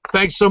about.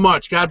 Thanks so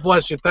much. God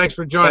bless you. Thanks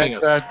for joining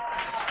us. Ed.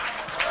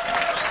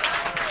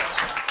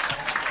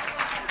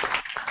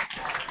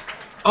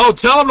 Oh,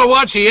 tell them to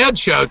watch the Ed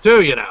Show, too,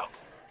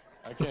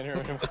 I can't hear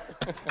him.